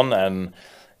Betsson, and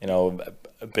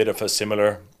a bit of a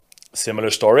similar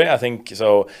story, I think.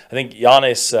 So I think Jan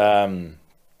is,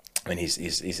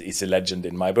 he's a legend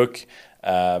in my book,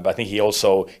 But I think he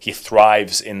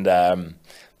thrives in the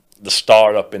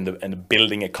startup, in the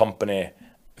building a company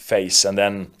phase, and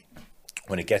then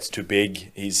when it gets too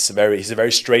big, he's a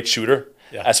very straight shooter.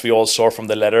 Yeah. As we all saw from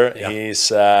the letter,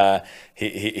 yeah.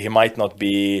 He might not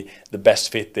be the best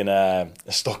fit in a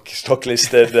stock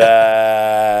listed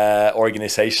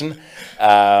organization,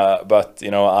 but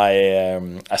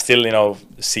I still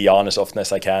see Jan as often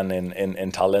as I can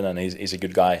in Tallinn, and he's a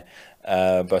good guy.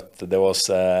 But there was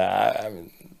a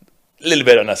little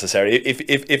bit unnecessary.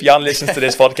 If Jan listens to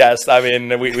this podcast, I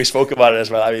mean, we spoke about it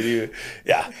as well. I mean,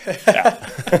 yeah.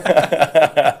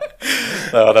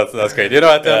 No, that's great.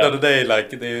 At the end of the day, like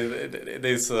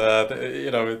these,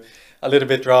 a little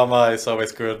bit drama is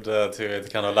always good to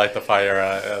kind of light the fire,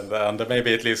 and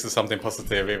maybe it leads to something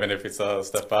positive, even if it's a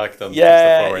step back. Then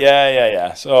step forward.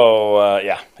 Yeah. So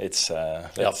it's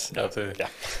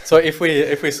So if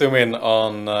we zoom in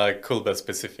on Coolbet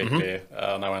specifically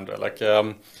now, Endre, like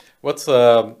what's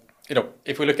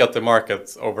if we look at the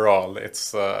market overall,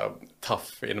 it's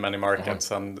tough in many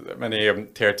markets, and many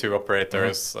tier 2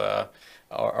 operators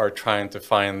are trying to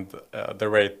find the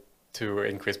way to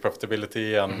increase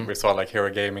profitability, and we saw like Hero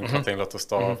Gaming cutting a lot of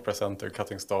staff, Presenter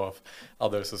cutting staff,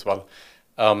 others as well.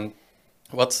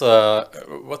 What's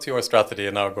your strategy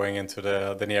now going into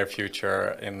the near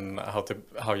future in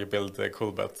how you build the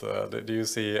Coolbet? Do you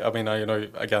see? I mean,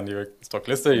 again, you're stock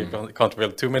listed. You can't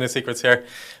reveal too many secrets here,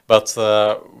 but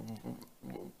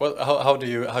how do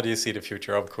you see the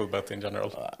future of Coolbet in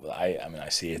general? I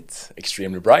see it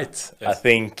extremely bright. Yes. I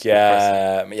think,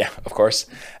 of course.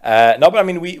 No, but I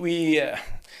mean, we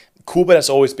Coolbet has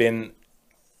always been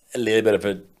a little bit of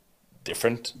a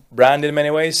different brand in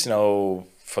many ways.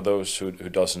 For those who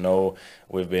doesn't know,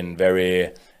 we've been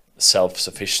very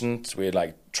self-sufficient. We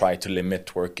try to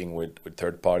limit working with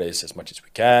third parties as much as we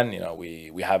can.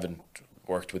 We haven't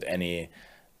worked with any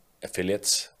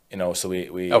affiliates. So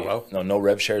we no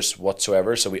rev shares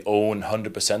whatsoever. So we own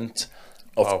 100%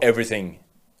 of everything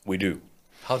we do.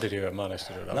 How did you manage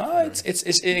to do that? No,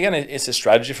 it's a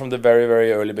strategy from the very,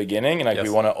 very early beginning, and we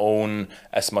want to own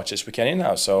as much as we can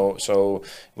in-house. So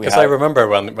because I remember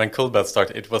when Coolbet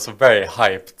started, it was a very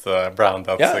hyped brand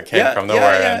that came from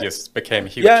nowhere and just became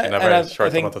huge in a very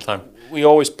short amount of time. We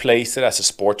always placed it as a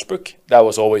sportsbook. That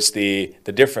was always the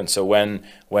difference. So when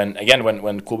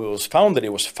Coolbet was founded,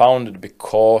 it was founded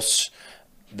because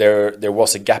there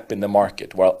was a gap in the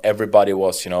market while everybody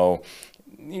was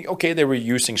they were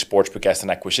using sportsbook as an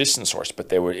acquisition source,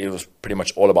 but it was pretty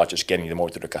much all about just getting them over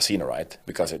to the casino, right?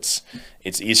 Because it's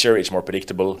easier, it's more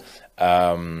predictable,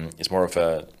 it's more of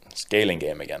a scaling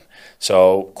game again.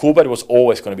 So Coolbet was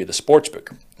always going to be the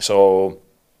sportsbook. So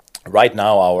right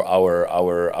now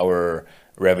our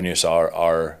revenues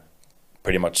are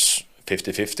pretty much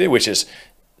 50-50, which is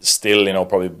still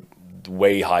probably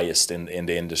way highest in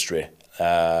the industry.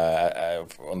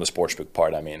 On the sportsbook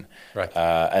part, I mean, right.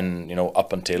 And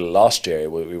up until last year,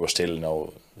 we were still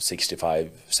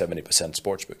 65-70%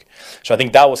 sportsbook. So I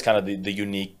think that was kind of the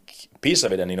unique piece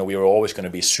of it. And we were always going to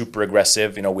be super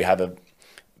aggressive. We have a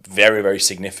very, very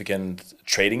significant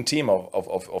trading team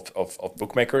of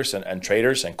bookmakers and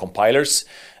traders and compilers,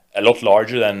 a lot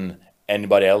larger than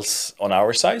anybody else on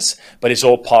our size, but it's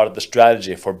all part of the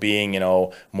strategy for being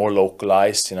more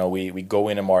localized. We go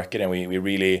in a market and we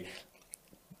really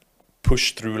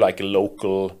push through like a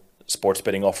local sports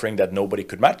betting offering that nobody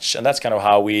could match, and that's kind of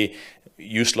how we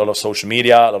used a lot of social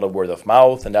media, a lot of word of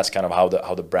mouth, and that's kind of how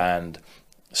the brand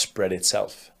spread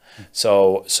itself.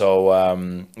 So we're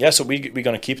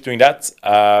going to keep doing that.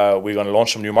 We're going to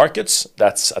launch some new markets.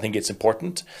 I think it's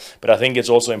important, but I think it's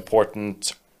also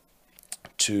important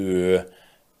to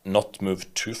not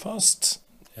move too fast.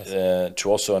 Yes.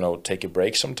 To also take a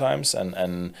break sometimes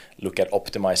and look at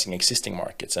optimizing existing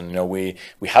markets. And we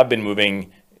have been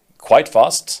moving quite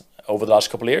fast over the last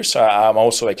couple of years. So I'm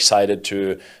also excited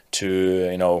to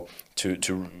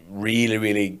really,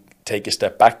 really take a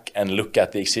step back and look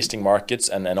at the existing markets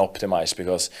and optimize,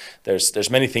 because there's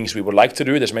many things we would like to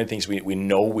do. There's many things we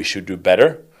know we should do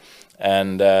better,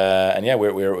 and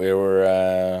we're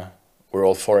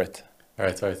all for it.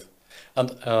 Right.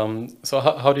 And so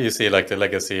how do you see like the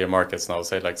legacy markets now,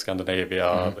 say like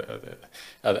Scandinavia,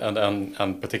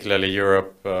 and particularly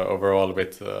Europe overall,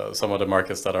 with some of the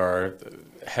markets that are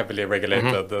heavily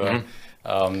regulated,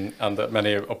 and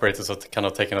many operators are kind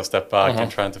of taking a step back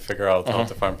and trying to figure out how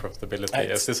to find profitability.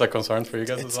 Is this a concern for you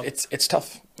guys as well? It's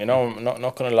tough,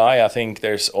 not gonna lie. I think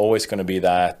there's always going to be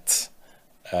that.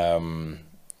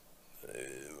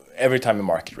 Every time a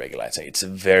market regulates, it's a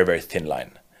very, very thin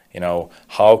line.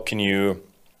 How can you?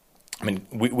 I mean,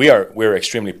 we're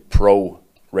extremely pro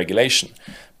regulation,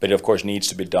 but it of course needs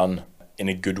to be done in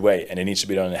a good way, and it needs to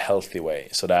be done in a healthy way,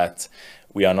 so that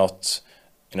we are not,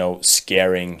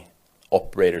 scaring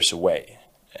operators away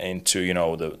into,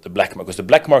 the black market, because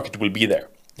the black market will be there.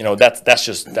 That's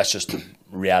just the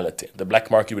reality. The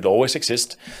black market will always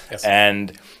exist. Yes. And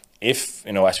if,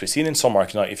 as we've seen in some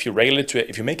markets now, if you regulate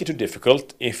if you make it too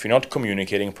difficult, if you're not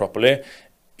communicating properly,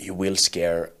 you will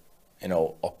scare,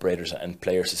 operators and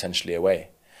players essentially away.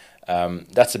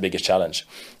 That's the biggest challenge.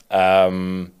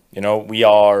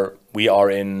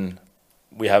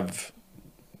 We have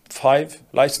 5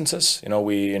 licenses.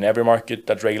 In every market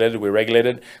that's regulated, we're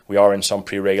regulated. We are in some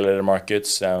pre-regulated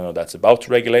markets that's about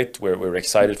to regulate. We're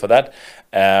excited for that.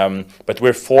 But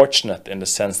we're fortunate in the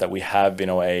sense that we have,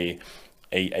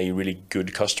 a really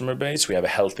good customer base. We have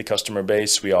a healthy customer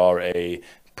base. We are a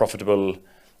profitable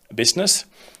business.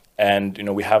 And,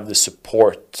 we have the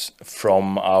support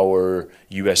from our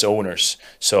US owners.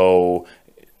 So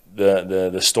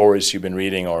the stories you've been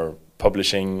reading or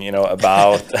publishing,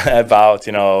 about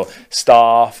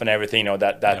staff and everything,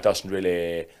 that doesn't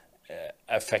really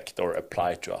affect or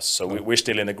apply to us. So we're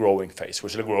still in the growing phase. We're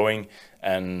still growing,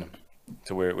 and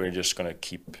so we're just gonna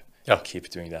keep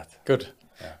doing that. Good.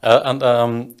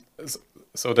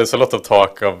 So there's a lot of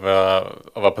talk of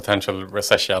a potential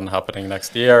recession happening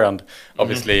next year, and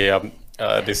obviously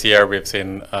this year we've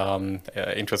seen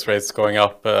interest rates going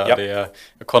up. The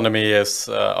economy is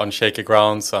on shaky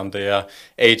grounds, and the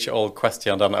age-old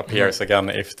question then appears again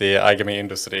if the iGaming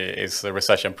industry is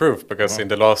recession-proof, because in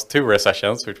the last 2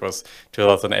 recessions, which was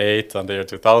 2008 and the year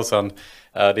 2000,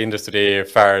 the industry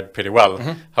fared pretty well.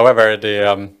 However,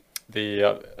 the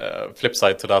flip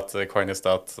side to that coin is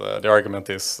that the argument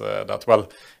is that, well,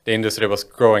 the industry was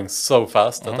growing so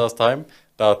fast at that time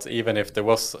that even if there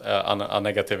was a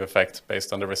negative effect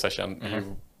based on the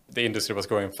recession, the industry was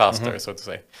growing faster, so to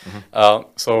say.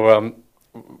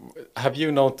 Have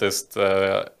you noticed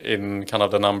in kind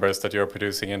of the numbers that you're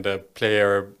producing in the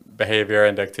player behavior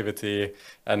and the activity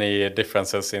any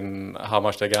differences in how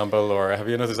much they gamble, or have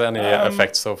you noticed any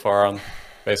effects so far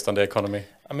based on the economy?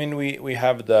 I mean, we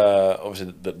have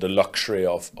obviously the luxury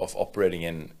of operating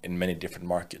in many different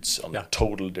markets on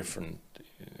total different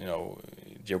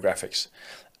geographics.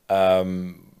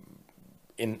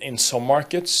 In some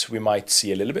markets we might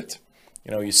see a little bit.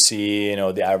 You see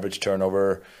the average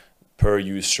turnover per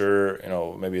user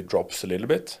maybe it drops a little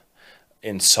bit.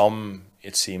 In some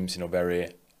it seems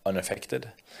very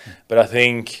unaffected. But I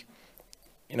think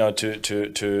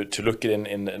to look at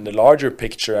in the larger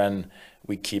picture, and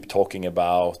we keep talking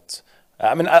about.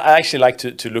 I mean, I actually like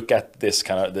to look at this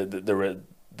kind of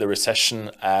the recession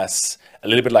as a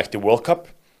little bit like the World Cup,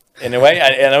 in a way.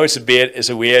 I know it's a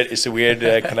weird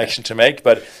connection to make,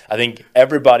 but I think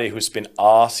everybody who's been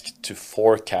asked to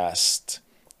forecast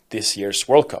this year's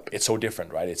World Cup, it's so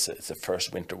different, right? It's the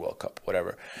first Winter World Cup,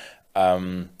 whatever.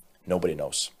 Nobody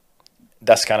knows.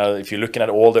 That's kind of, if you're looking at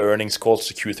all the earnings calls,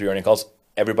 the Q3 earnings calls,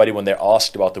 everybody when they're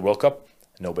asked about the World Cup,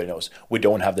 nobody knows. We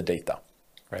don't have the data.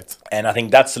 Right. And I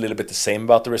think that's a little bit the same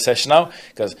about the recession now,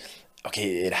 because,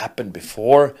 okay, it happened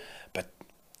before, but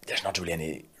there's not really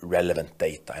any relevant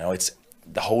data. It's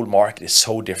the whole market is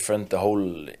so different.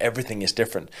 Everything is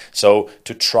different. So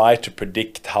to try to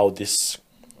predict how this,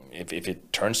 if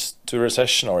it turns to a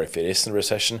recession or if it isn't a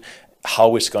recession,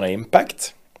 how it's going to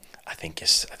impact, I think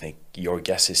your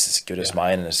guess is as good as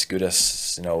mine and as good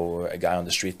as a guy on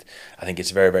the street. I think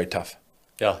it's very, very tough.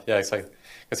 Yeah, exactly.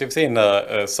 Because you've seen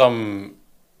some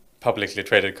publicly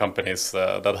traded companies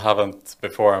that haven't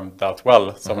performed that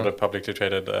well. Some of the publicly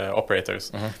traded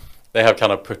operators, they have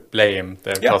kind of put blame.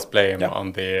 They've cast blame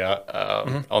on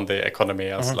the economy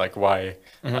as like why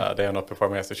they are not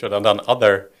performing as they should. And then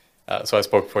other. So I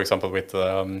spoke, for example, with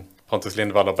Pontus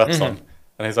Lindvall of Betsson,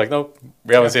 and he's like, "No,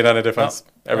 we haven't seen any difference.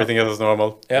 Everything is as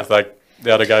normal." It's like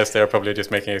the other guys, they're probably just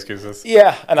making excuses.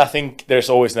 Yeah, and I think there's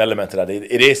always an element to that.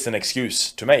 It is an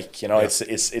excuse to make.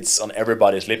 It's on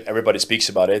everybody's lip. Everybody speaks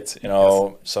about it.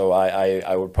 So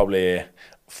I would probably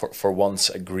for once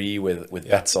agree with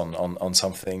Betsson on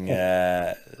something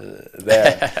there.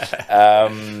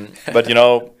 But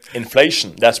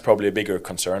inflation, that's probably a bigger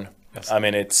concern. Yes. I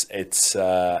mean,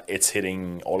 it's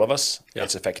hitting all of us. Yeah.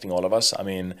 It's affecting all of us. I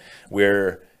mean,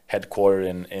 we're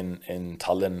headquartered in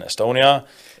Tallinn, Estonia.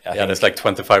 And it's like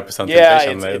 25%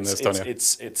 inflation in Estonia.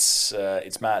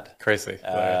 It's mad. Crazy.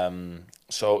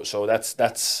 So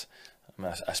that's.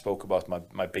 I spoke about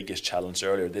my biggest challenge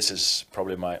earlier. This is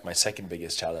probably my second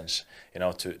biggest challenge.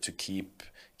 To keep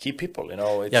people.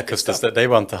 Because they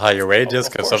want higher wages,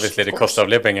 because obviously the cost of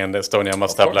living in Estonia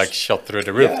must have like shot through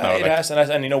the roof now. It has,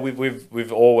 and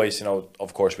we've always,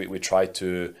 of course, we try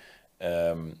to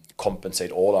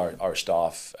compensate all our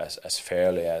staff as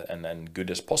fairly and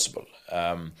good as possible.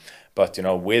 But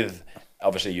with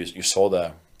obviously you saw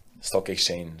the stock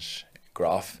exchange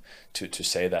graph to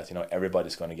say that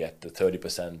everybody's going to get the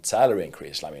 30% salary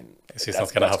increase. I mean, it's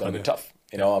not going to happen. Going to be tough.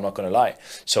 I'm not going to lie.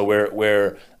 So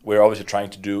we're obviously trying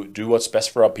to do what's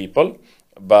best for our people,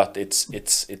 but it's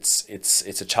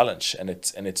a challenge and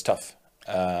it's tough.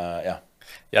 Yeah,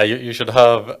 you should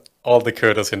have all the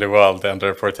kudos in the world,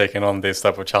 Endre, for taking on these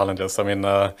type of challenges. I mean,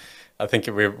 I think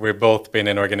we've both been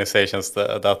in organizations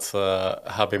that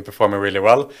have been performing really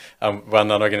well.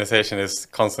 When an organization is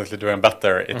constantly doing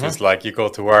better, it is like you go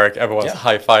to work, everyone's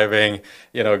high-fiving,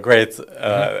 great,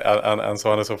 and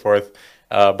so on and so forth.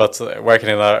 But working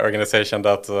in an organization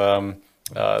that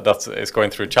is going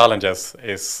through challenges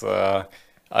is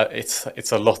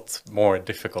it's a lot more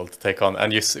difficult to take on,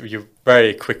 and you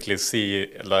very quickly see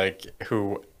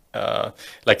who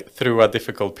through a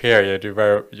difficult period you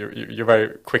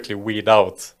very quickly weed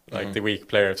out the weak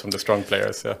players from the strong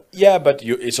players. Yeah, but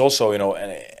it's also and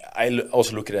I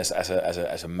also look at it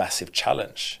as a massive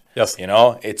challenge. Yes,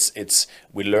 it's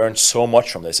we learn so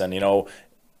much from this, and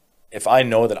if I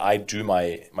know that I do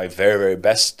my very, very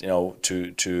best,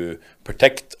 to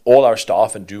protect all our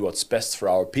staff and do what's best for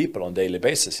our people on a daily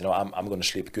basis, I'm going to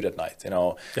sleep good at night.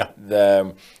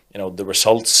 The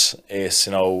results is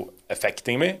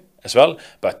affecting me as well.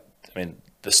 But I mean,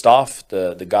 the staff,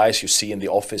 the guys you see in the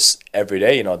office every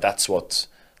day, that's what's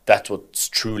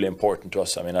truly important to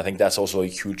us. I mean, I think that's also a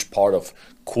huge part of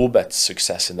Coolbet's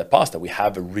success in the past, that we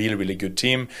have a really, really good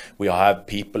team. We have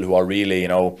people who are really,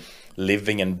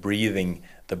 living and breathing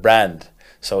the brand.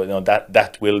 So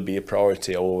that will be a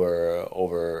priority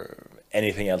over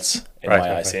anything else in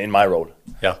my eyes, in my role.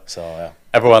 Yeah. So yeah.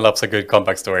 Everyone loves a good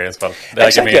comeback story as well.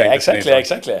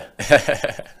 Exactly.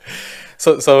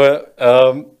 So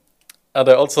and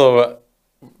also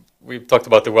we've talked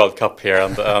about the World Cup here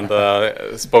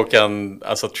and spoken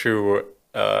as a true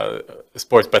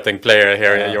sports betting player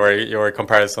here. Your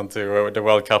comparison to the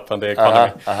World Cup and the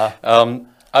economy.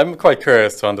 I'm quite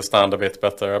curious to understand a bit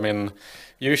better. I mean,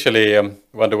 usually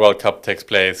when the World Cup takes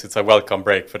place, it's a welcome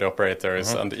break for the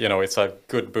operators, and it's a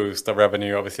good boost of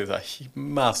revenue. Obviously, it's a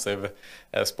massive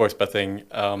sports betting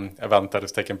event that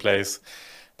is taking place.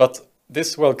 But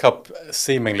this World Cup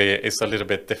seemingly is a little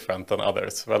bit different than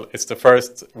others. Well, it's the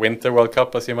first Winter World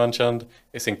Cup, as you mentioned.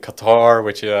 It's in Qatar,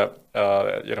 which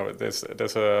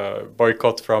there's a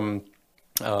boycott from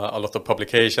a lot of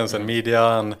publications and media,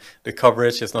 and the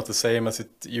coverage is not the same as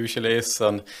it usually is,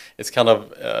 and it's kind of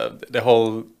the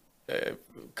whole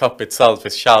cup itself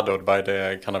is shadowed by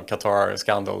the kind of Qatar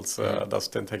scandals that's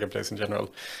been taking place in general.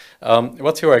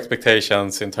 What's your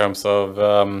expectations in terms of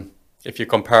if you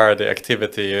compare the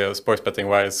activity sports betting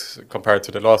wise compared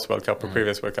to the last World Cup or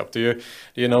previous World Cup? Do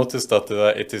you notice that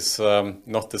it is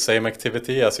not the same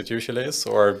activity as it usually is,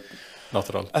 or not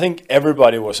at all? I think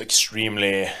everybody was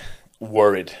extremely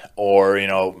worried, or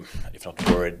if not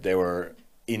worried, they were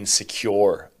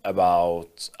insecure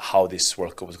about how this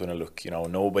World Cup was going to look.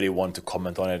 Nobody wanted to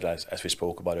comment on it, as we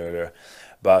spoke about earlier.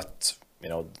 But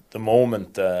the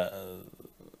moment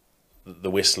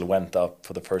the whistle went up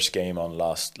for the first game on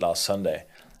last Sunday,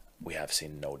 we have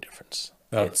seen no difference.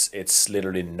 No. It's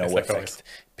literally no effect.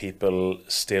 People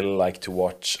still like to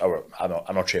watch, or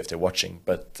I'm not sure if they're watching,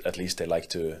 but at least they like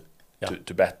to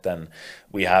bet. And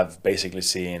we have basically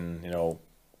seen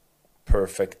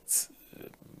perfect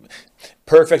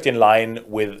in line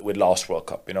with last World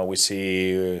Cup. We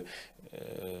see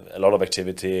a lot of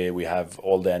activity. We have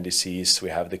all the NDCs, we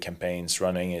have the campaigns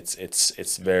running.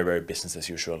 It's very, very business as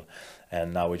usual,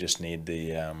 and now we just need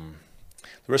the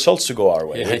results to go our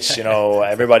way. Which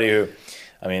everybody who,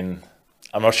 I mean,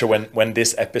 I'm not sure when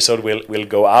this episode will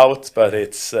go out, but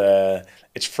it's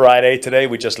Friday today.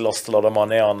 We just lost a lot of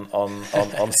money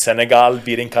on Senegal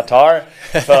beating Qatar,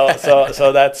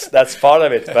 so that's part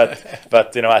of it.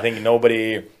 But I think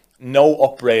no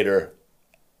operator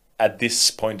at this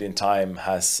point in time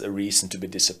has a reason to be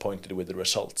disappointed with the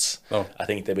results. No. I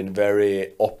think they've been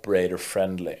very operator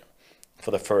friendly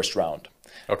for the first round.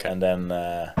 Okay. And then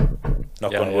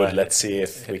knock on wood. Let's see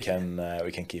if we can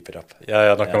keep it up.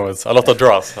 Knock on wood. A lot of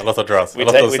draws. We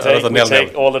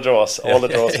take all the draws in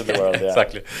the world. Yeah.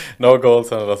 Exactly. No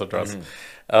goals and a lot of draws.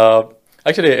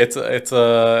 Actually,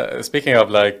 it's speaking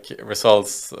of like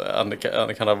results and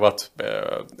kind of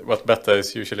what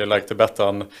bettors usually like to bet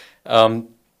on.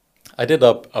 I did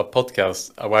a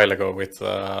podcast a while ago with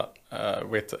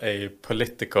with a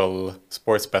political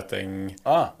sports betting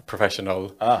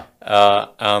professional,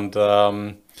 and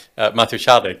Matthew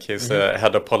Chaddick, he's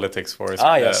head of politics for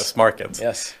Smarket.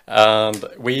 Yes. And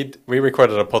we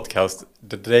recorded a podcast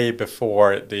the day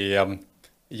before the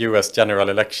U.S. general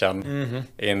election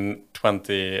in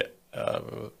 2020.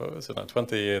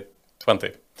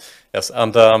 Yes,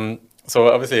 and so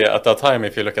obviously at that time,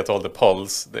 if you look at all the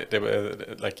polls, they were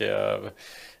like Joe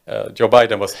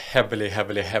Biden was heavily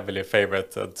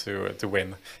favored to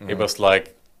win. It was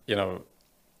like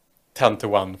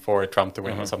 10-1 for Trump to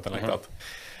win or something like that.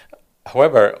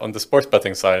 However, on the sports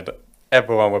betting side,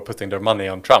 everyone were putting their money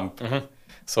on Trump.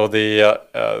 So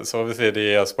so obviously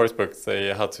the sportsbooks,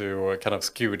 they had to kind of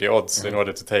skew the odds in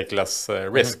order to take less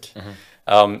risk.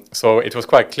 So it was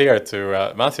quite clear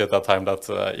to Matthew at that time that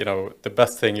the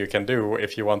best thing you can do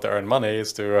if you want to earn money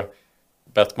is to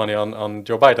bet money on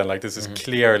Joe Biden. Like this is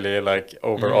clearly like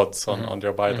over odds on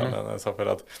Joe Biden and stuff like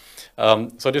that.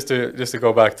 So just to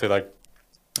go back to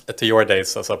to your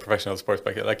days as a professional sports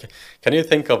bettor, like can you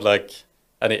think of like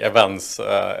any events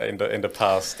in the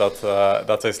past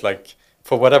that is like,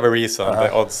 for whatever reason,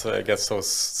 the odds get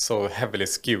so heavily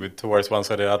skewed towards one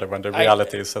side or the other when the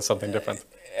reality is something different?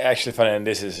 Actually, funny, and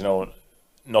this is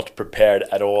not prepared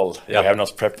at all. We have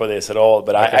not prepped for this at all.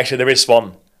 But actually, there is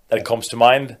one that comes to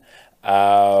mind.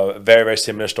 Very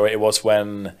similar story. It was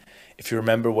when, if you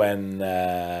remember, when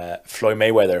Floyd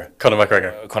Mayweather, Conor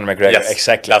McGregor, yes,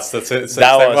 exactly. That's the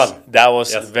same one. That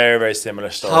was very similar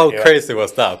story. How crazy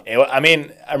was that? I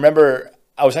mean, I remember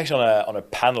I was actually on a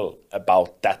panel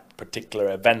about that particular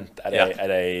event at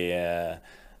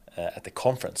the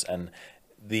conference, and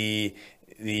we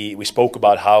spoke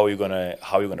about how you're gonna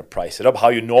price it up, how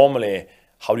you normally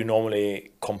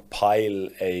compile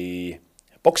a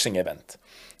boxing event,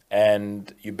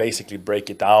 and you basically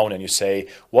break it down and you say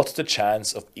what's the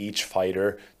chance of each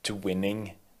fighter to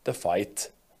winning the fight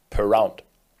per round,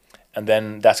 and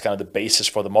then that's kind of the basis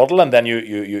for the model, and then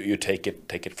you take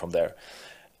it from there.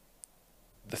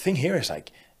 The thing here is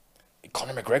like,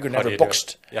 Conor McGregor never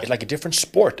boxed. It's like a different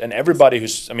sport, and everybody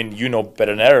who's, I mean,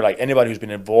 better than ever, like anybody who's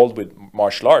been involved with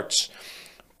martial arts,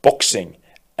 boxing,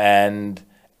 and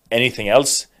anything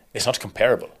else is not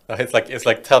comparable. It's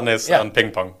like tennis and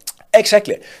ping pong.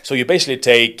 Exactly. So you basically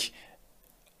take,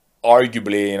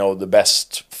 arguably, the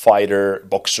best fighter,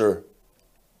 boxer.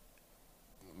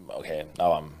 Okay,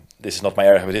 now this is not my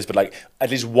area of it, but like at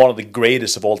least one of the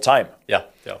greatest of all time. Yeah.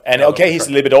 And he's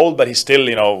a little bit old, but he's still,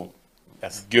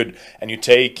 good. And you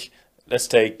take, let's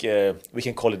take, we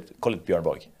can call it Björn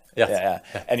Borg. Yeah.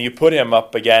 And you put him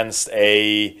up against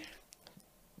a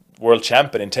world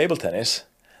champion in table tennis,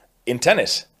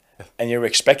 and you're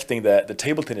expecting the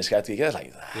table tennis guy to get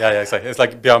like that. Yeah, exactly. It's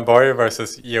like Björn Borg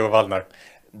versus Geo Wallner.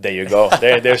 There you go.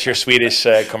 There's your Swedish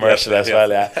commercial as well.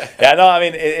 Yeah. No, I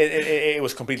mean it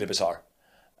was completely bizarre.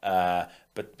 But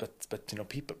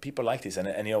people like this, and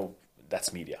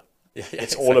that's media.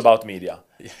 It's all about media.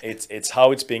 Yeah. It's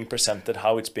how it's being presented,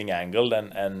 how it's being angled,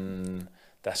 and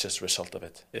that's just a result of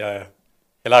it. Yeah.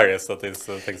 Hilarious that these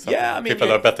things happen. I mean, people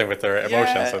are betting with their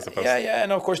emotions, I suppose. Yeah,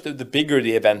 and of course the bigger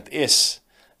the event is,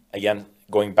 again,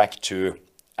 going back to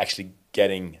actually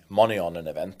getting money on an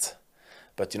event.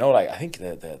 But I think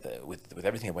with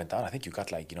everything that went down, I think you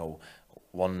got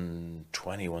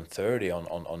 120, 130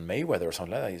 on Mayweather or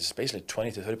something like that. It's basically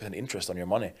 20 to 30% interest on your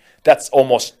money. That's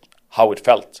almost how it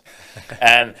felt.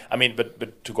 And I mean,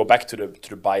 but to go back to the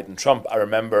Biden Trump, I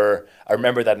remember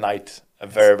that night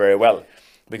very, very well,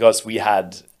 because we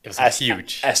had, it was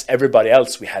huge, as everybody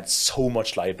else, we had so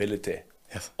much liability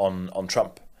on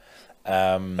Trump.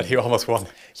 But he almost won.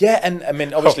 Yeah, and I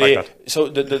mean, obviously, so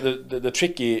the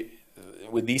tricky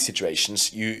with these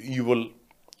situations, you will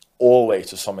always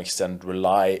to some extent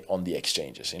rely on the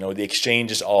exchanges. The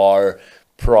exchanges are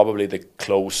probably the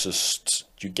closest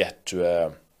you get to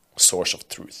a source of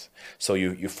truth. So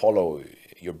you follow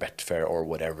your Betfair or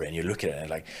whatever, and you look at it, and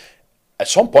like at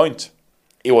some point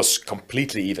it was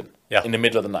completely even in the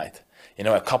middle of the night.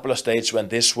 A couple of states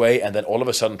went this way, and then all of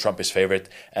a sudden Trump is favorite,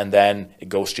 and then it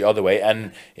goes the other way.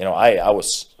 And I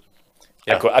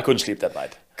couldn't sleep that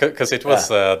night. Because it was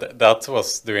that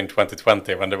was during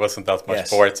 2020 when there wasn't that much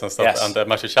sports and stuff. Yes. And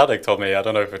Matthew Chaddick told me, I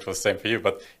don't know if it was the same for you,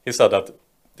 but he said that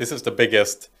this is the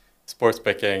biggest sports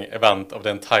betting event of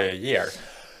the entire year.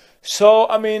 So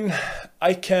I mean,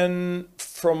 I can,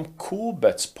 from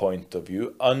Coolbet's point of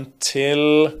view,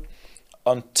 until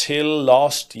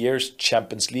last year's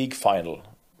Champions League final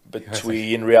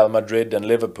between Real Madrid and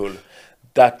Liverpool,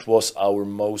 that was our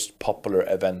most popular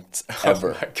event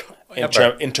ever. Oh my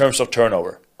God. In terms of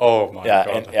turnover. Oh my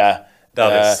God.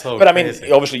 That is so. But I mean,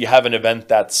 obviously, you have an event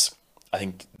that's I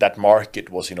think that market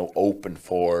was open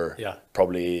for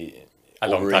probably a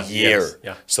long over time, a year. yes,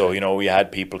 yeah. So we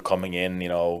had people coming in,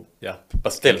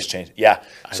 but still exchange. Yeah.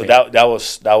 So that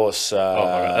was that was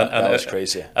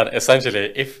crazy. And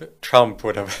essentially, if Trump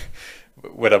would have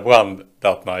won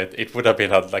that night, it would have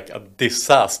been like a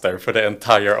disaster for the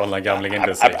entire online gambling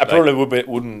industry. I probably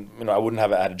wouldn't I wouldn't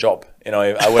have had a job.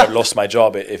 I would have lost my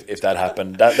job if that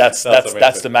happened. That's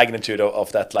the magnitude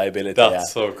of that liability.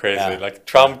 That's so crazy. Yeah. Like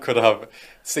Trump could have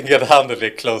single-handedly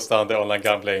closed down the online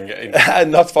gambling industry.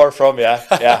 Not far from,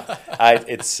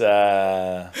 it's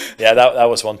that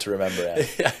was one to remember.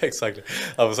 Yeah, exactly.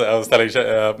 I was telling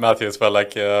Matthew as well,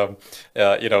 like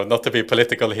not to be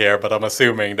political here, but I'm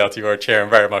assuming that you are cheering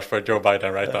very much for Joe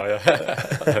Biden right now.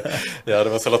 Yeah,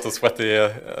 there was a lot of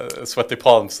sweaty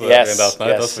palms during that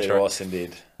night. That's for sure. It was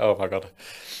indeed. Oh my god.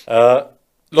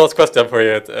 Last question for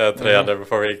you today, Endre,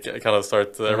 before we kind of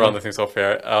start rounding things off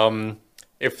here.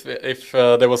 If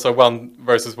there was a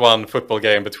 1-versus-1 football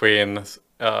game between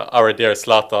our dear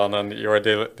Zlatan and your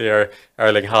dear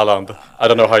Erling Haaland, I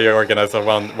don't know how you organize a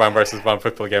 1-versus-1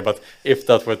 football game, but if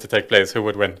that were to take place, who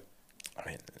would win? I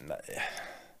mean,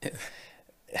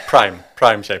 prime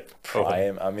shape.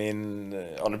 Prime. I mean,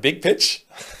 on a big pitch.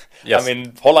 Yes. I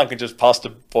mean, Holland could just pass the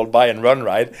ball by and run,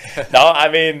 right? No, I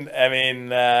mean,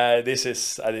 this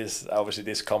is obviously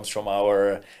this comes from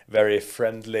our very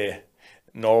friendly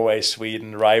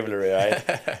Norway-Sweden rivalry, right?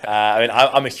 I mean,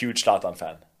 I'm a huge Zlatan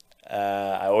fan.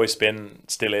 I've always been,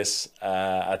 still is.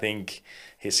 I think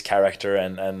his character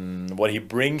and what he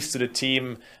brings to the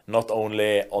team, not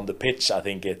only on the pitch, I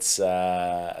think it's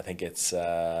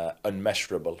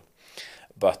unmeasurable.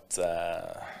 But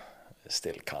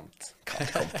still can't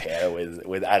compare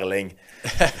with Erling,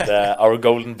 our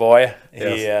golden boy.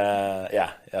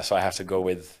 Yes. So I have to go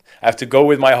with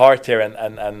my heart here and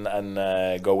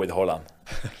go with Haaland.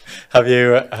 Have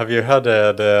you heard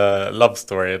the love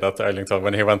story that Erling told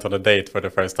when he went on a date for the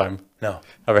first time? No.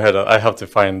 Have you heard that? I have to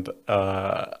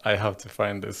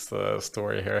find this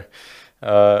story here.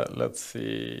 Let's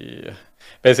see.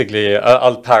 Basically,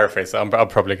 I'll paraphrase. I'm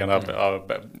probably gonna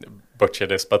butcher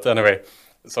this, but anyway.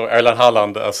 So Erling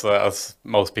Haaland, as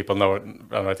most people know,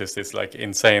 is like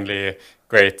insanely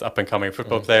great up and coming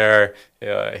football player.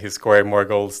 He's scoring more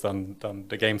goals than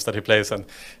the games that he plays, and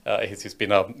he's just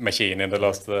been a machine in the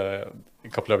last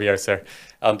couple of years here.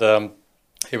 And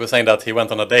he was saying that he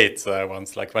went on a date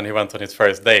once, like when he went on his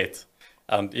first date,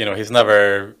 and he's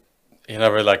never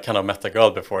like kind of met a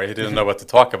girl before. He didn't know what to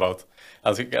talk about.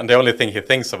 And the only thing he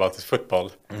thinks about is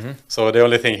football. So the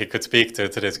only thing he could speak to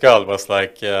this girl was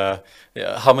like,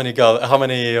 how many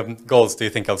goals do you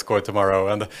think I'll score tomorrow?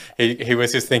 And he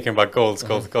was just thinking about goals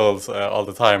all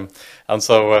the time. And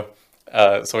so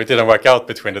it didn't work out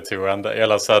between the two. And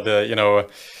Ella said,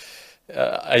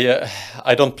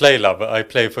 I don't play love, I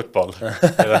play football.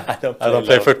 I don't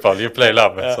play football, you play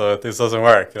love. So this doesn't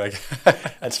work. Like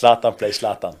and Zlatan plays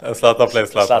Zlatan. Zlatan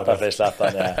plays Zlatan. Zlatan plays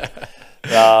Zlatan, yeah.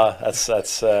 No, that's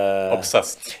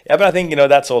obsessed. Yeah, but I think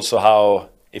that's also how,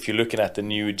 if you're looking at the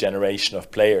new generation of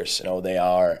players, they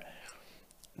are,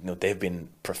 they've been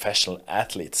professional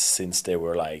athletes since they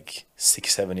were like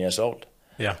 6-7 years old.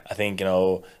 Yeah, I think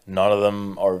none of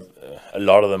them, or a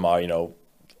lot of them are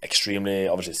extremely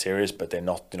obviously serious, but they're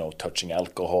not touching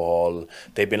alcohol.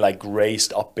 They've been like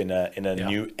raised up in a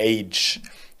new age.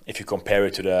 If you compare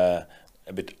it to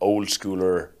a bit old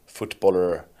schooler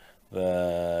footballer.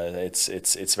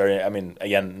 It's very, I mean,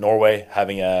 again, Norway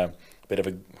having a bit of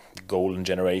a golden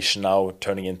generation now,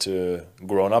 turning into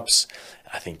grown-ups.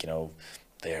 I think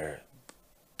they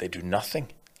do nothing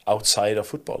outside of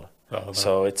football. No.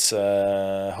 So it's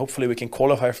hopefully we can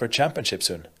qualify for a championship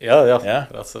soon. Yeah.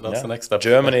 That's the next step.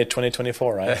 Germany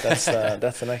 2024, right? That's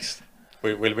the next.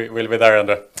 We'll be there,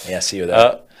 Endre. Yeah, see you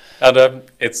there. And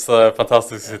it's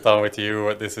fantastic to sit down with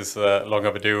you. This is long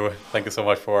overdue. Thank you so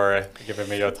much for giving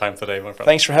me your time today, my friend.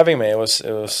 Thanks for having me. It was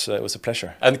a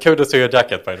pleasure. And kudos to your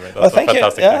jacket, by the way. That's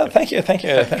fantastic. Thank you. Thank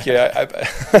you. It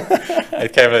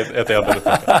came at the end of the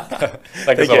podcast.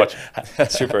 Thank you so much.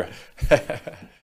 Super.